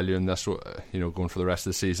up in value in this going for the rest of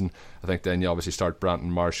the season. I think then you obviously start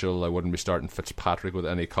Brandon Marshall. I wouldn't be starting Fitzpatrick with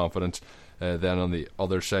any confidence. Then on the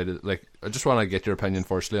other side, I just want to get your opinion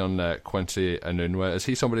firstly on Quincy Enunwa. Is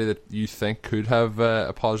he somebody that you think could have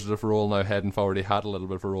a positive role now heading forward? He had a little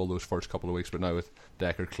bit of a role those first couple of weeks, but now with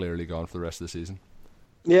Decker clearly gone for the rest of the season.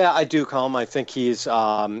 Yeah, I do, Colm. I think he's,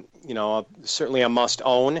 certainly a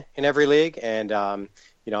must-own in every league, and,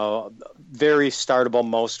 very startable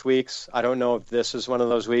most weeks. I don't know if this is one of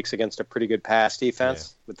those weeks against a pretty good pass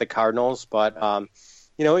defense with the Cardinals, but,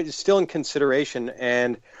 it's still in consideration.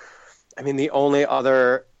 And, I mean, the only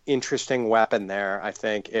other interesting weapon there, I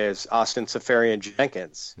think, is Austin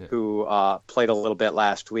Seferian-Jenkins, who played a little bit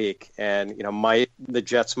last week. And, the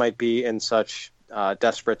Jets might be in such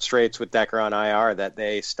desperate straits with Decker on IR that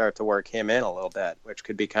they start to work him in a little bit, which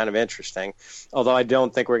could be kind of interesting. Although I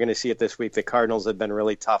don't think we're going to see it this week. The Cardinals have been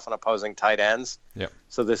really tough on opposing tight ends. Yep.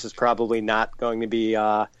 So this is probably not going to be,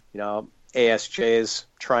 ASJ's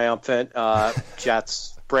triumphant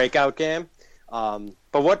Jets breakout game.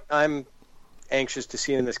 But what I'm anxious to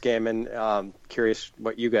see in this game, and curious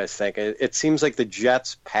what you guys think, it seems like the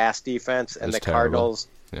Jets' pass defense and the Cardinals'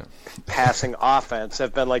 passing offense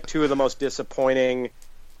have been like two of the most disappointing,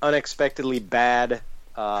 unexpectedly bad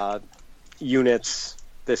units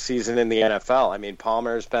this season in the NFL. I mean,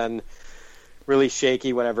 Palmer's been really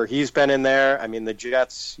shaky whenever he's been in there. I mean, the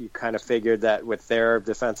Jets, you kind of figured that with their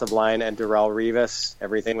defensive line and Darrelle Revis,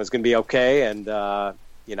 everything was going to be okay. And,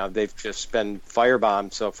 they've just been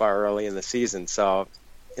firebombed so far early in the season. So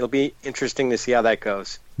it'll be interesting to see how that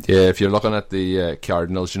goes. Yeah, if you're looking at the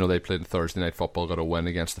Cardinals, they played Thursday Night Football, got a win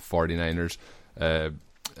against the 49ers.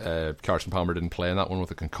 Carson Palmer didn't play in that one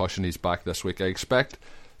with a concussion. He's back this week. I expect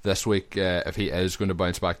this week, if he is going to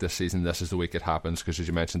bounce back this season, this is the week it happens, because as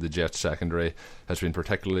you mentioned, the Jets secondary has been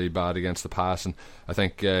particularly bad against the pass, and I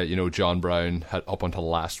think John Brown had, up until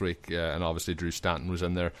last week, and obviously Drew Stanton was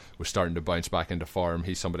in there, was starting to bounce back into form.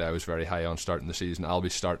 He's somebody I was very high on starting the season. I'll be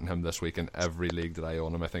starting him this week in every league that I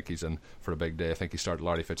own him. I think he's in for a big day. I think he started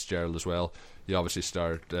Larry Fitzgerald as well. You obviously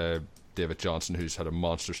start David Johnson, who's had a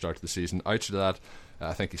monster start to the season. Outside of that,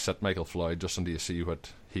 I think he set Michael Floyd just until you see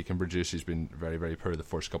what he can produce. He's been very, very poor the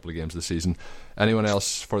first couple of games of the season. Anyone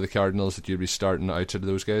else for the Cardinals that you'd be starting outside of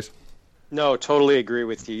those guys? No, totally agree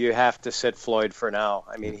with you. You have to sit Floyd for now.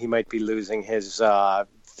 I mean, he might be losing his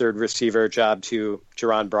third receiver job to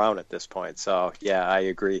Jaron Brown at this point. So, yeah, I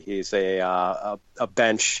agree. He's a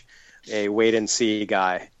bench, a wait-and-see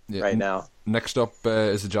guy right now. Next up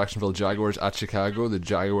is the Jacksonville Jaguars at Chicago. The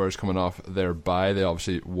Jaguars coming off their bye. They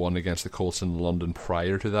obviously won against the Colts in London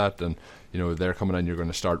prior to that, and they're coming in. You're going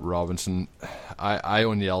to start Robinson. I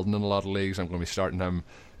own Yeldon in a lot of leagues. I'm going to be starting him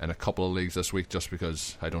in a couple of leagues this week just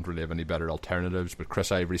because I don't really have any better alternatives. But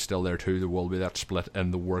Chris Ivory's still there too. There will be that split in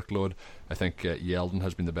the workload. I think Yeldon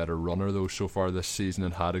has been the better runner though so far this season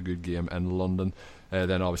and had a good game in London.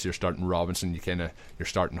 Then obviously you're starting Robinson. You're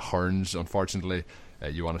starting Hearns. Unfortunately,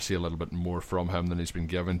 you want to see a little bit more from him than he's been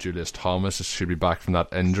given. Julius Thomas should be back from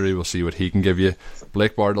that injury. We'll see what he can give you.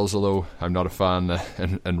 Blake Bortles, although I'm not a fan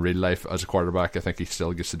in real life as a quarterback, I think he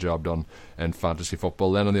still gets the job done in fantasy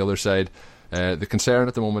football. Then on the other side, the concern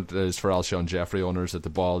at the moment is for Alshon Jeffrey owners that the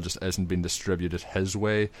ball just isn't being distributed his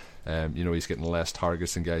way. He's getting less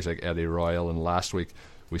targets than guys like Eddie Royal, and last week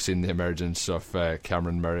we've seen the emergence of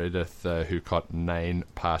Cameron Meredith, who caught 9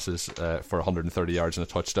 passes for 130 yards and a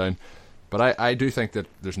touchdown. But I do think that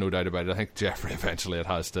there's no doubt about it. I think Jeffrey eventually it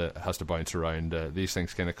has to bounce around. These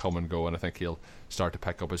things kind of come and go, and I think he'll start to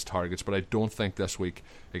pick up his targets. But I don't think this week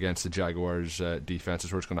against the Jaguars defense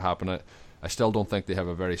is where it's going to happen. I still don't think they have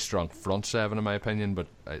a very strong front seven in my opinion, but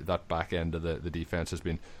that back end of the defense has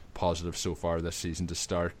been positive so far this season to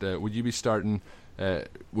start. Would you be starting?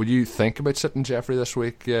 Would you think about sitting Jeffrey this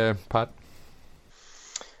week, Pat?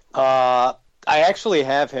 I actually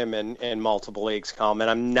have him in multiple leagues, Colm,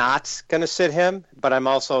 and I'm not going to sit him, but I'm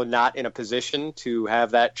also not in a position to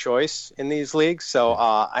have that choice in these leagues. So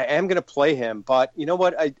I am going to play him. But you know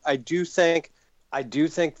what? I do think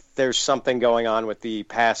there's something going on with the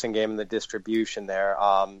passing game and the distribution there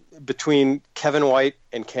between Kevin White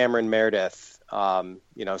and Cameron Meredith.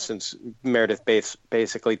 Since Meredith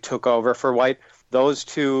basically took over for White, those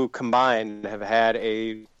two combined have had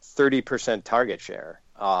a 30% target share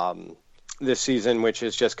this season, which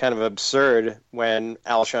is just kind of absurd when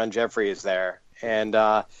Alshon Jeffrey is there. And,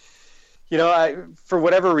 for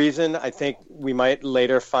whatever reason, I think we might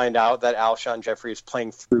later find out that Alshon Jeffrey is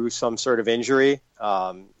playing through some sort of injury.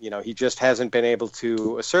 He just hasn't been able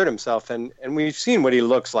to assert himself. And we've seen what he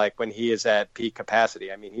looks like when he is at peak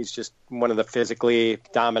capacity. I mean, he's just one of the physically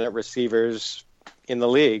dominant receivers in the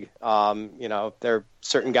league. There are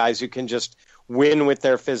certain guys who can just win with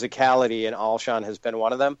their physicality, and Alshon has been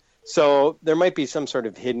one of them. So there might be some sort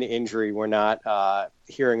of hidden injury we're not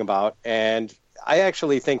hearing about. And I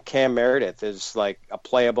actually think Cam Meredith is like a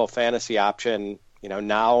playable fantasy option,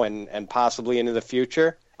 now and possibly into the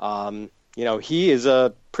future. He is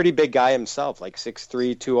a pretty big guy himself, like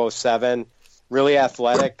 6'3", 207, really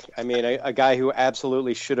athletic. I mean, a guy who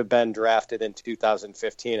absolutely should have been drafted in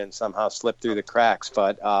 2015 and somehow slipped through the cracks.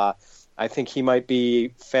 But I think he might be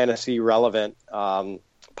fantasy relevant,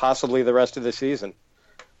 possibly the rest of the season.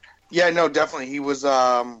 Yeah, no, definitely. He was, he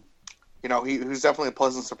was definitely a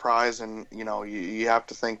pleasant surprise, and you have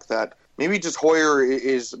to think that maybe just Hoyer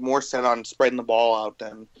is more set on spreading the ball out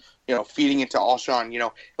than feeding it to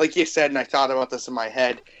Alshon. Like you said, and I thought about this in my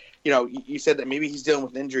head. You said that maybe he's dealing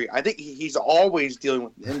with an injury. I think he's always dealing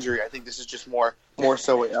with an injury. I think this is just more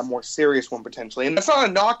so a more serious one potentially, and that's not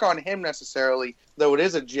a knock on him necessarily, though it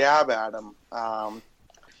is a jab at him.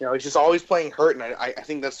 He's just always playing hurt, and I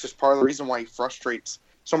think that's just part of the reason why he frustrates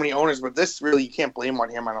so many owners, but this really, you can't blame on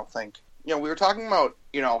him, I don't think. We were talking about,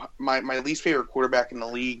 my least favorite quarterback in the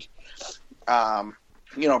league, Brock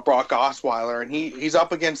Osweiler, and he's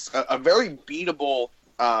up against a very beatable,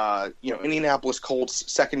 Indianapolis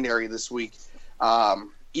Colts secondary this week.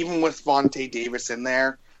 Even with Vontae Davis in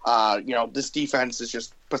there, this defense is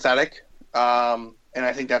just pathetic, and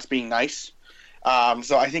I think that's being nice.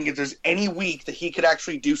 So I think if there's any week that he could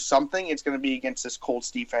actually do something, it's going to be against this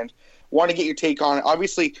Colts defense. Want to get your take on it.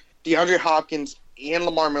 Obviously, DeAndre Hopkins and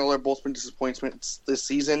Lamar Miller have both been disappointments this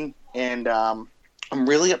season, and I'm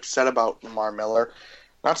really upset about Lamar Miller.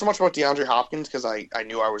 Not so much about DeAndre Hopkins because I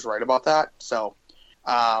knew I was right about that. So,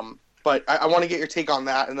 but I want to get your take on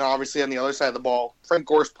that. And then obviously on the other side of the ball, Frank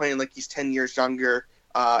Gore's playing like he's 10 years younger.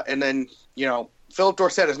 And then, Philip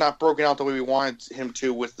Dorsett has not broken out the way we wanted him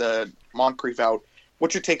to with the Moncrief out.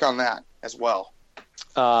 What's your take on that as well?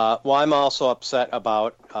 Well, I'm also upset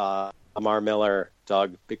about Lamar Miller,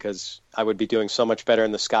 Doug, because I would be doing so much better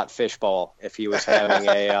in the Scott Fish Bowl if he was having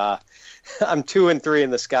I'm 2-3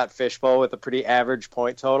 in the Scott Fish Bowl with a pretty average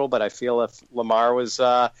point total, but I feel if Lamar was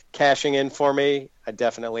cashing in for me, I'd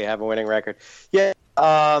definitely have a winning record. Yeah,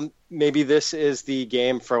 maybe this is the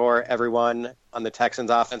game for everyone on the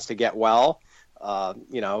Texans offense to get well.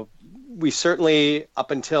 We certainly,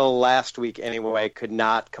 up until last week anyway, could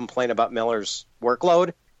not complain about Miller's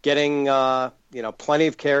workload. Getting, plenty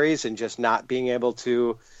of carries and just not being able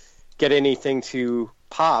to get anything to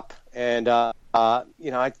pop. And,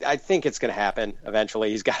 I think it's going to happen eventually.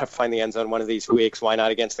 He's got to find the end zone one of these weeks. Why not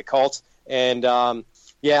against the Colts? And,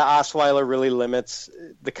 Osweiler really limits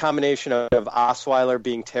the combination of Osweiler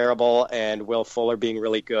being terrible and Will Fuller being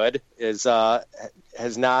really good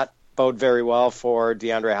has not bode very well for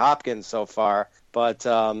DeAndre Hopkins so far. But,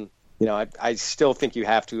 I still think you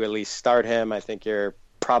have to at least start him. I think you're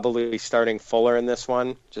probably starting Fuller in this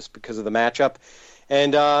one just because of the matchup.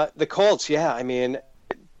 And the Colts,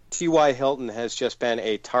 T.Y. Hilton has just been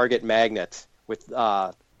a target magnet with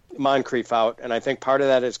Moncrief out. And I think part of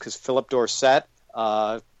that is because Philip Dorsett,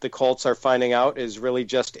 the Colts are finding out, is really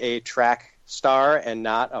just a track star and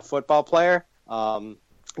not a football player.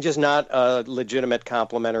 Just not a legitimate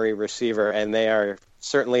complimentary receiver. And they are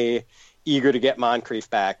certainly eager to get Moncrief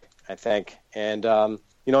back, I think. And,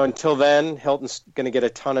 until then, Hilton's going to get a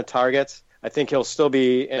ton of targets. I think he'll still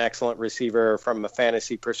be an excellent receiver from a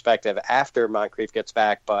fantasy perspective after Moncrief gets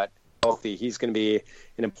back, but healthy, he's going to be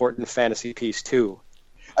an important fantasy piece too.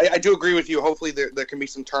 I do agree with you. Hopefully there can be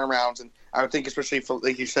some turnarounds, and I would think especially for,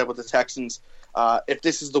 like you said, with the Texans, if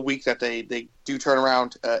this is the week that they do turn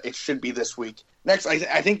around, it should be this week. Next,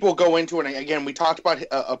 I think we'll go into it. Again, we talked about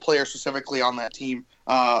a player specifically on that team,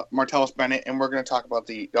 Martellus Bennett, and we're going to talk about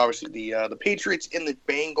the Patriots and the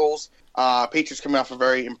Bengals. Patriots coming off a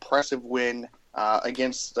very impressive win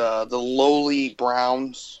against the lowly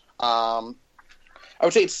Browns. I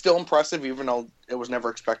would say it's still impressive, even though it was never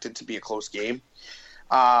expected to be a close game.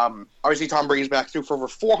 Obviously, Tom Brady's back through for over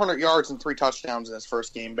 400 yards and 3 touchdowns in his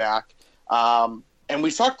first game back. And we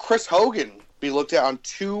saw Chris Hogan be looked at on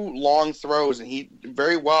 2 long throws, and he did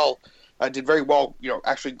very well,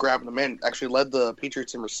 actually grabbing them in, actually led the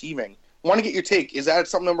Patriots in receiving. I want to get your take. Is that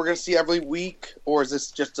something that we're going to see every week, or is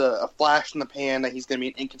this just a flash in the pan that he's going to be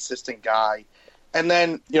an inconsistent guy? And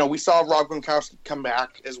then, we saw Rob Gronkowski come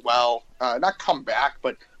back as well. Not come back,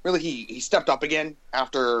 but really he stepped up again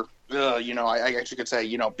after, I actually could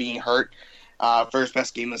say, being hurt for his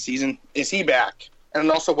best game of the season. Is he back?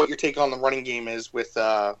 And also what your take on the running game is with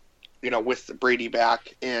Brady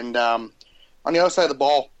back. And on the other side of the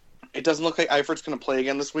ball, it doesn't look like Eifert's going to play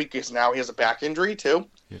again this week because now he has a back injury too.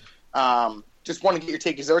 Yeah. Just want to get your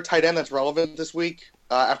take. Is there a tight end that's relevant this week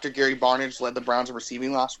after Gary Barnidge led the Browns in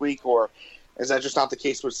receiving last week, or is that just not the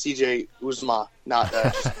case with C.J. Uzomah not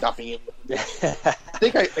being able to do it?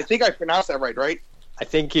 I think I pronounced that right? I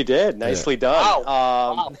think you did. Nicely done.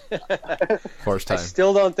 Wow. First time. I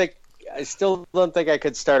still don't think I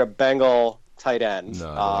could start a Bengal tight end. No,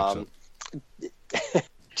 I don't think so.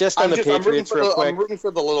 Just on the Patriots real quick. I'm rooting for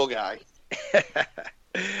the little guy.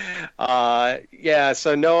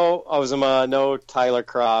 So no Uzomah, no Tyler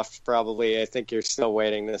Kroft probably. I think you're still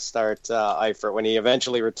waiting to start Eifert when he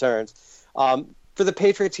eventually returns. For the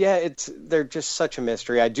Patriots, they're just such a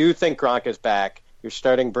mystery. I do think Gronk is back. You're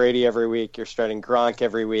starting Brady every week. You're starting Gronk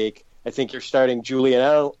every week. I think you're starting Julian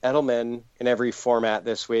Edelman in every format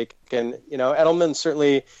this week. And, Edelman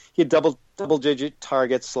certainly, he had double-digit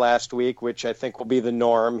targets last week, which I think will be the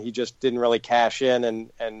norm. He just didn't really cash in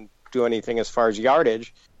and do anything as far as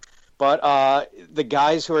yardage. But the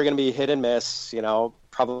guys who are going to be hit and miss,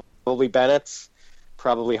 probably Bennett,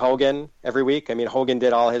 probably Hogan every week. I mean, Hogan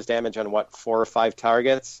did all his damage on, 4 or 5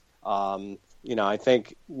 targets. I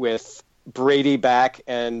think with Brady back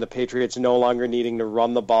and the Patriots no longer needing to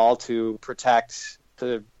run the ball to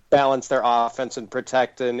balance their offense and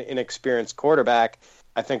protect an inexperienced quarterback,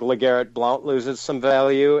 I think LeGarrette Blount loses some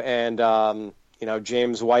value, and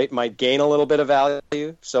James White might gain a little bit of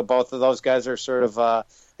value. So both of those guys are sort of I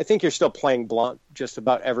think you're still playing Blount just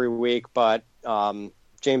about every week, but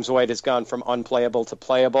James White has gone from unplayable to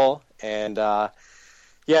playable. And,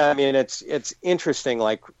 it's interesting,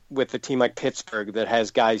 like with a team like Pittsburgh that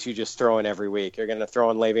has guys you just throw in every week. You're going to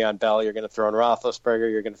throw in Le'Veon Bell. You're going to throw in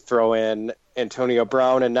Roethlisberger. You're going to throw in Antonio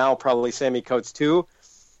Brown, and now probably Sammy Coates too.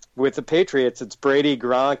 With the Patriots, it's Brady,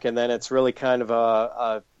 Gronk, and then it's really kind of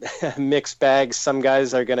a mixed bag. Some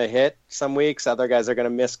guys are going to hit some weeks. Other guys are going to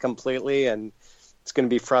miss completely, and it's going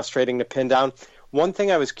to be frustrating to pin down. One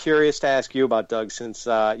thing I was curious to ask you about, Doug, since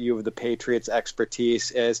you have the Patriots'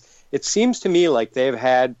 expertise, is it seems to me like they've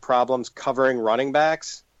had problems covering running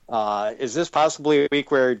backs. Is this possibly a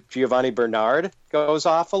week where Giovanni Bernard goes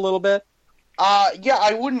off a little bit?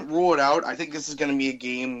 I wouldn't rule it out. I think this is going to be a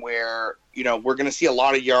game where, we're going to see a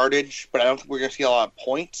lot of yardage, but I don't think we're going to see a lot of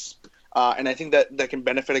points. And I think that can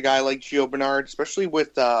benefit a guy like Gio Bernard, especially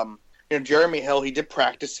with Jeremy Hill. He did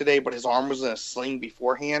practice today, but his arm was in a sling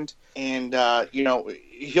beforehand. And,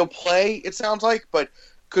 he'll play, it sounds like, but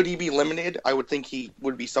could he be limited? I would think he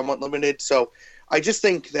would be somewhat limited. So I just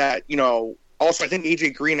think that, also I think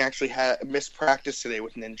A.J. Green actually had missed practice today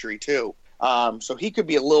with an injury too. So he could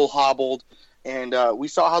be a little hobbled. And we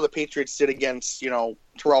saw how the Patriots did against,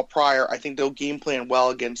 Terrell Pryor. I think they'll game plan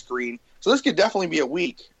well against Green. So this could definitely be a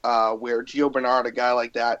week where Gio Bernard, a guy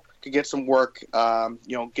like that, could get some work,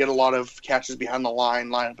 get a lot of catches behind the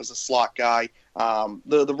line up as a slot guy.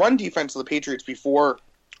 The run defense of the Patriots before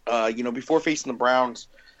facing the Browns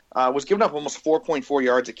was giving up almost 4.4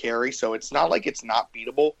 yards a carry. So it's not like it's not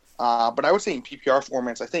beatable. But I would say in PPR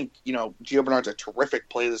formats, I think, Gio Bernard's a terrific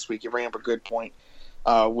play this week. You bring up a good point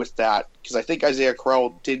with that, because I think Isaiah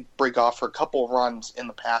Crowell did break off for a couple of runs in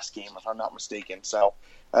the past game, if I'm not mistaken. So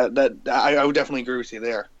I would definitely agree with you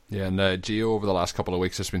there. Yeah, and Gio over the last couple of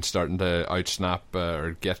weeks has been starting to outsnap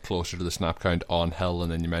or get closer to the snap count on Hill,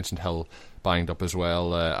 and then you mentioned Hill banged up as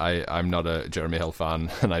well. I'm not a Jeremy Hill fan,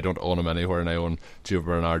 and I don't own him anywhere, and I own Gio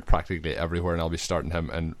Bernard practically everywhere, and I'll be starting him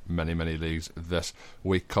in many, many leagues this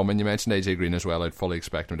week coming. You mentioned AJ Green as well. I'd fully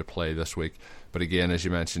expect him to play this week, but again, as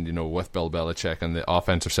you mentioned, with Bill Belichick on the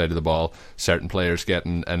offensive side of the ball, certain players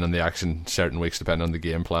getting in on the action certain weeks depending on the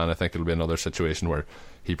game plan. I think it'll be another situation where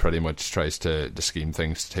he pretty much tries to scheme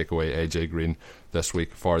things to take away AJ Green this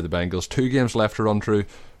week for the Bengals. 2 games left to run through.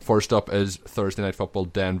 First up is Thursday Night Football,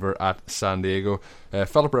 Denver at San Diego.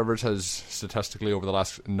 Phillip Rivers has statistically over the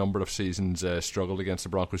last number of seasons struggled against the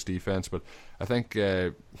Broncos defense, but I think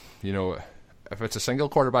if it's a single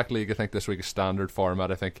quarterback league, I think this week is standard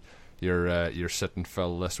format. I think you're sitting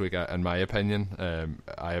Phil this week, in my opinion.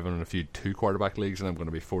 I have him in a few 2 quarterback leagues, and I'm going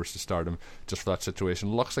to be forced to start him just for that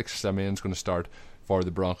situation. Looks like Simeon's going to start for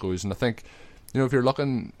the Broncos, and I think if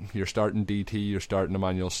you're starting DT, you're starting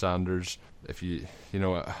Emmanuel Sanders. I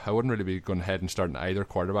wouldn't really be going ahead and starting either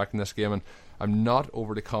quarterback in this game, and I'm not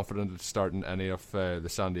overly confident at starting any of the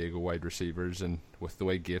San Diego wide receivers, and with the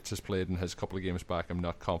way Gates has played in his couple of games back, I'm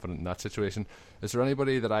not confident in that situation. Is there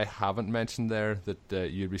anybody that I haven't mentioned there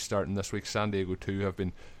that you'd be starting this week? San Diego too have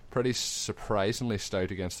been pretty surprisingly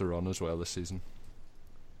stout against the run as well this season.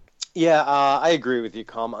 Yeah, I agree with you,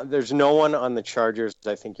 Colm. There's no one on the Chargers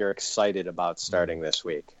I think you're excited about starting this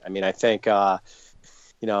week. I mean, I think,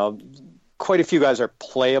 quite a few guys are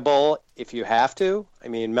playable if you have to. I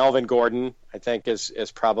mean, Melvin Gordon, I think, is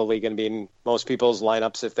probably going to be in most people's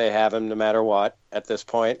lineups if they have him, no matter what, at this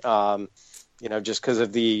point. Just because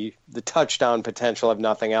of the touchdown potential, of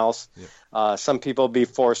nothing else. Yeah. Some people be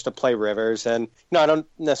forced to play Rivers, and I don't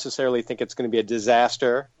necessarily think it's going to be a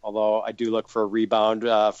disaster, although I do look for a rebound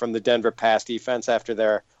from the Denver pass defense after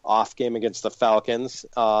their off game against the Falcons.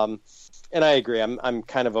 And I agree. I'm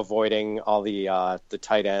kind of avoiding all the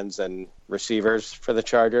tight ends and receivers for the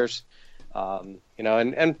Chargers.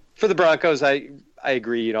 And for the Broncos, I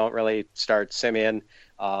agree. You don't really start Simeon.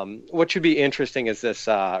 What should be interesting is this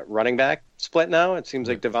running back split now. It seems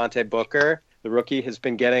like Devontae Booker, the rookie, has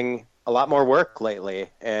been getting a lot more work lately.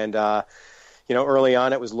 And, early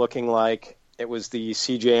on it was looking like it was the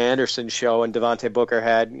C.J. Anderson show, and Devontae Booker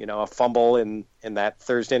had, a fumble in that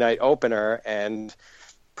Thursday night opener and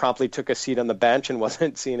promptly took a seat on the bench and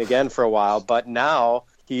wasn't seen again for a while. But now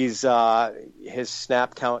his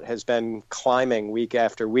snap count has been climbing week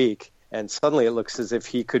after week. And suddenly it looks as if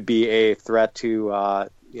he could be a threat to,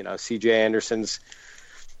 C.J. Anderson's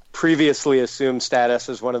previously assumed status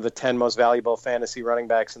as one of the 10 most valuable fantasy running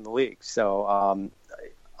backs in the league. So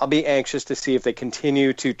I'll be anxious to see if they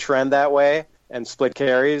continue to trend that way and split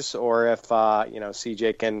carries, or if,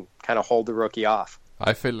 C.J. can kind of hold the rookie off.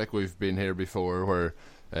 I feel like we've been here before where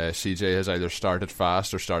CJ has either started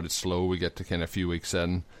fast or started slow. We get to kind of a few weeks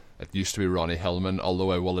in, it used to be Ronnie Hillman,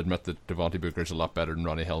 although I will admit that Devontae Booker is a lot better than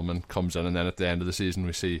Ronnie Hillman, comes in, and then at the end of the season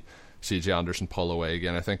we see CJ Anderson pull away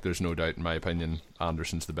again. I think there's no doubt, in my opinion,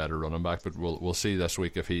 Anderson's the better running back, but we'll see this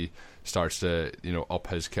week if he starts to up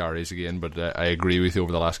his carries again. But I agree with you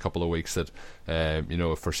over the last couple of weeks that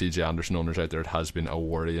for CJ Anderson owners out there, it has been a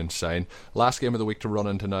worrying sign. Last game of the week to run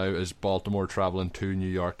into now is Baltimore travelling to New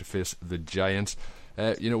York to face the Giants.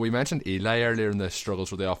 We mentioned Eli earlier in the struggles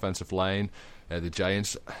with the offensive line. The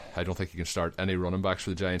Giants, I don't think you can start any running backs for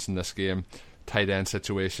the Giants in this game. Tight end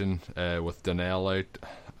situation with Donnell out,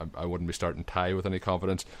 I wouldn't be starting Ty with any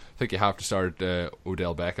confidence. I think you have to start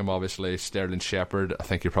Odell Beckham, obviously. Sterling Shepard, I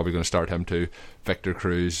think you're probably going to start him too. Victor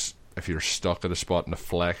Cruz, if you're stuck at a spot in a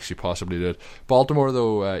flex, you possibly do it. Baltimore,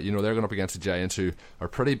 though, they're going up against the Giants, who are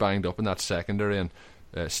pretty banged up in that secondary, and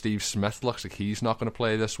Steve Smith looks like he's not going to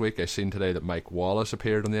play this week. I seen today that Mike Wallace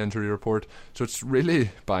appeared on the injury report, so it's really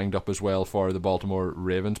banged up as well for the Baltimore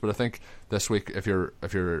Ravens. But I think this week, if you're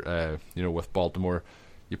with Baltimore,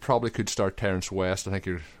 you probably could start Terrence West. I think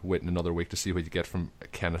you're waiting another week to see what you get from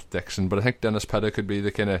Kenneth Dixon. But I think Dennis Pitta could be the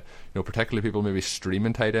kind of, particularly people maybe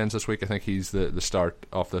streaming tight ends this week. I think he's the start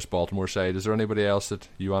off this Baltimore side. Is there anybody else that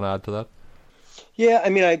you want to add to that? Yeah, I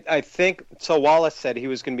mean, I think so. Wallace said he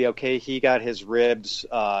was going to be okay. He got his ribs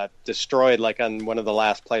destroyed, like on one of the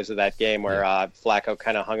last plays of that game, where Flacco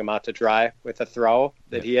kind of hung him out to dry with a throw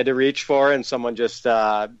that he had to reach for, and someone just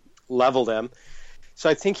leveled him. So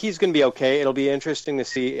I think he's going to be okay. It'll be interesting to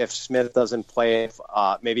see if Smith doesn't play, if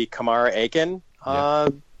maybe Kamara Aiken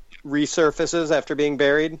resurfaces after being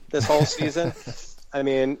buried this whole season. I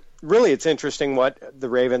mean, really, it's interesting what the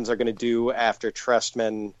Ravens are going to do after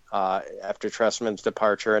Trestman's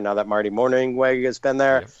departure, and now that Marty Mornhinweg has been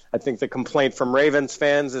there. I think the complaint from Ravens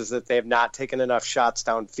fans is that they have not taken enough shots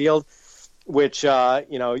downfield, which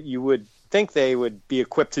you would think they would be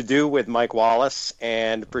equipped to do with Mike Wallace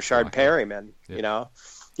and Brashard Perryman.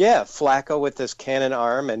 Flacco with this cannon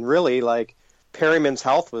arm, and really, like, Perryman's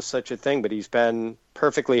health was such a thing, but he's been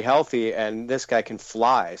perfectly healthy, and this guy can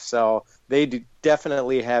fly. So they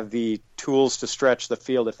definitely have the tools to stretch the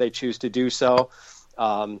field if they choose to do so.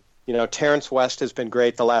 Terrence West has been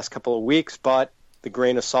great the last couple of weeks, but the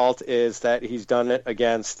grain of salt is that he's done it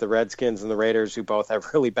against the Redskins and the Raiders, who both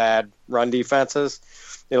have really bad run defenses.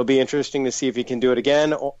 It'll be interesting to see if he can do it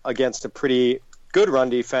again against a pretty good run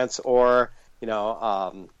defense, or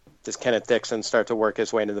does Kenneth Dixon start to work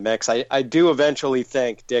his way into the mix? I do eventually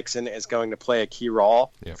think Dixon is going to play a key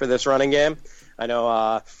role for this running game. I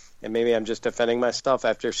know, and maybe I'm just defending myself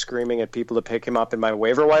after screaming at people to pick him up in my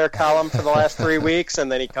waiver wire column for the last 3 weeks,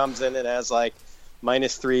 and then he comes in and has like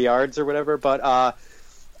 -3 yards or whatever. But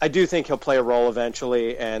I do think he'll play a role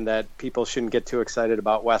eventually, and that people shouldn't get too excited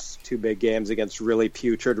about West's 2 big games against really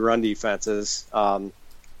putrid run defenses. And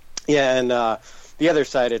the other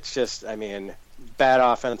side, it's just, bad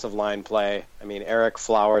offensive line play. Eric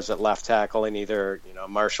Flowers at left tackle, and either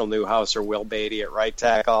Marshall Newhouse or Will Beatty at right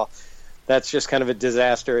tackle. That's just kind of a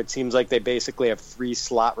disaster. It seems like they basically have 3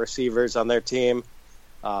 slot receivers on their team.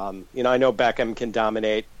 I know Beckham can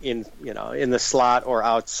dominate in the slot or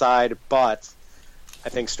outside, but I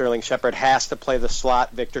think Sterling Shepard has to play the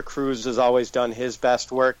slot. Victor Cruz has always done his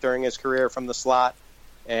best work during his career from the slot,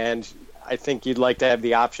 and I think you'd like to have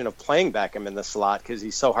the option of playing Beckham in the slot because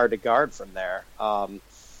he's so hard to guard from there.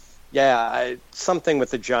 Something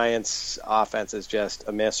with the Giants' offense is just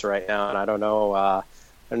amiss right now, and I don't know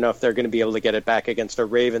if they're going to be able to get it back against a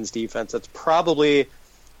Ravens defense. That's probably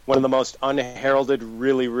one of the most unheralded,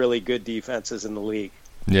 really, really good defenses in the league.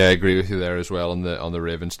 Yeah, I agree with you there as well on the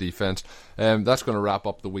Ravens defense. That's going to wrap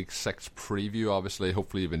up the Week 6 preview. Obviously,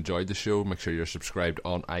 hopefully you've enjoyed the show. Make sure you're subscribed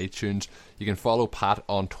on iTunes. You can follow Pat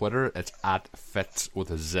on Twitter. It's @Fitz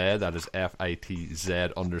with a Z. That is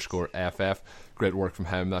FITZ_FF. Great work from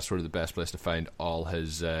him. That's sort of the best place to find all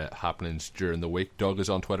his happenings during the week. Doug is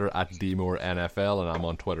on Twitter @DMoreNFL, and I'm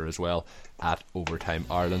on Twitter as well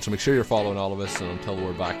 @OvertimeIreland. So make sure you're following all of us, and until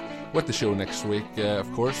we're back with the show next week,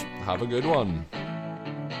 of course, have a good one.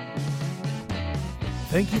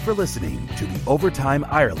 Thank you for listening to the Overtime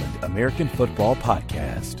Ireland American Football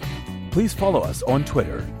Podcast. Please follow us on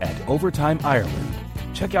Twitter @OvertimeIreland.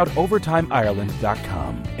 Check out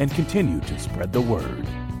OvertimeIreland.com and continue to spread the word.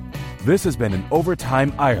 This has been an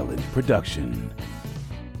Overtime Ireland production.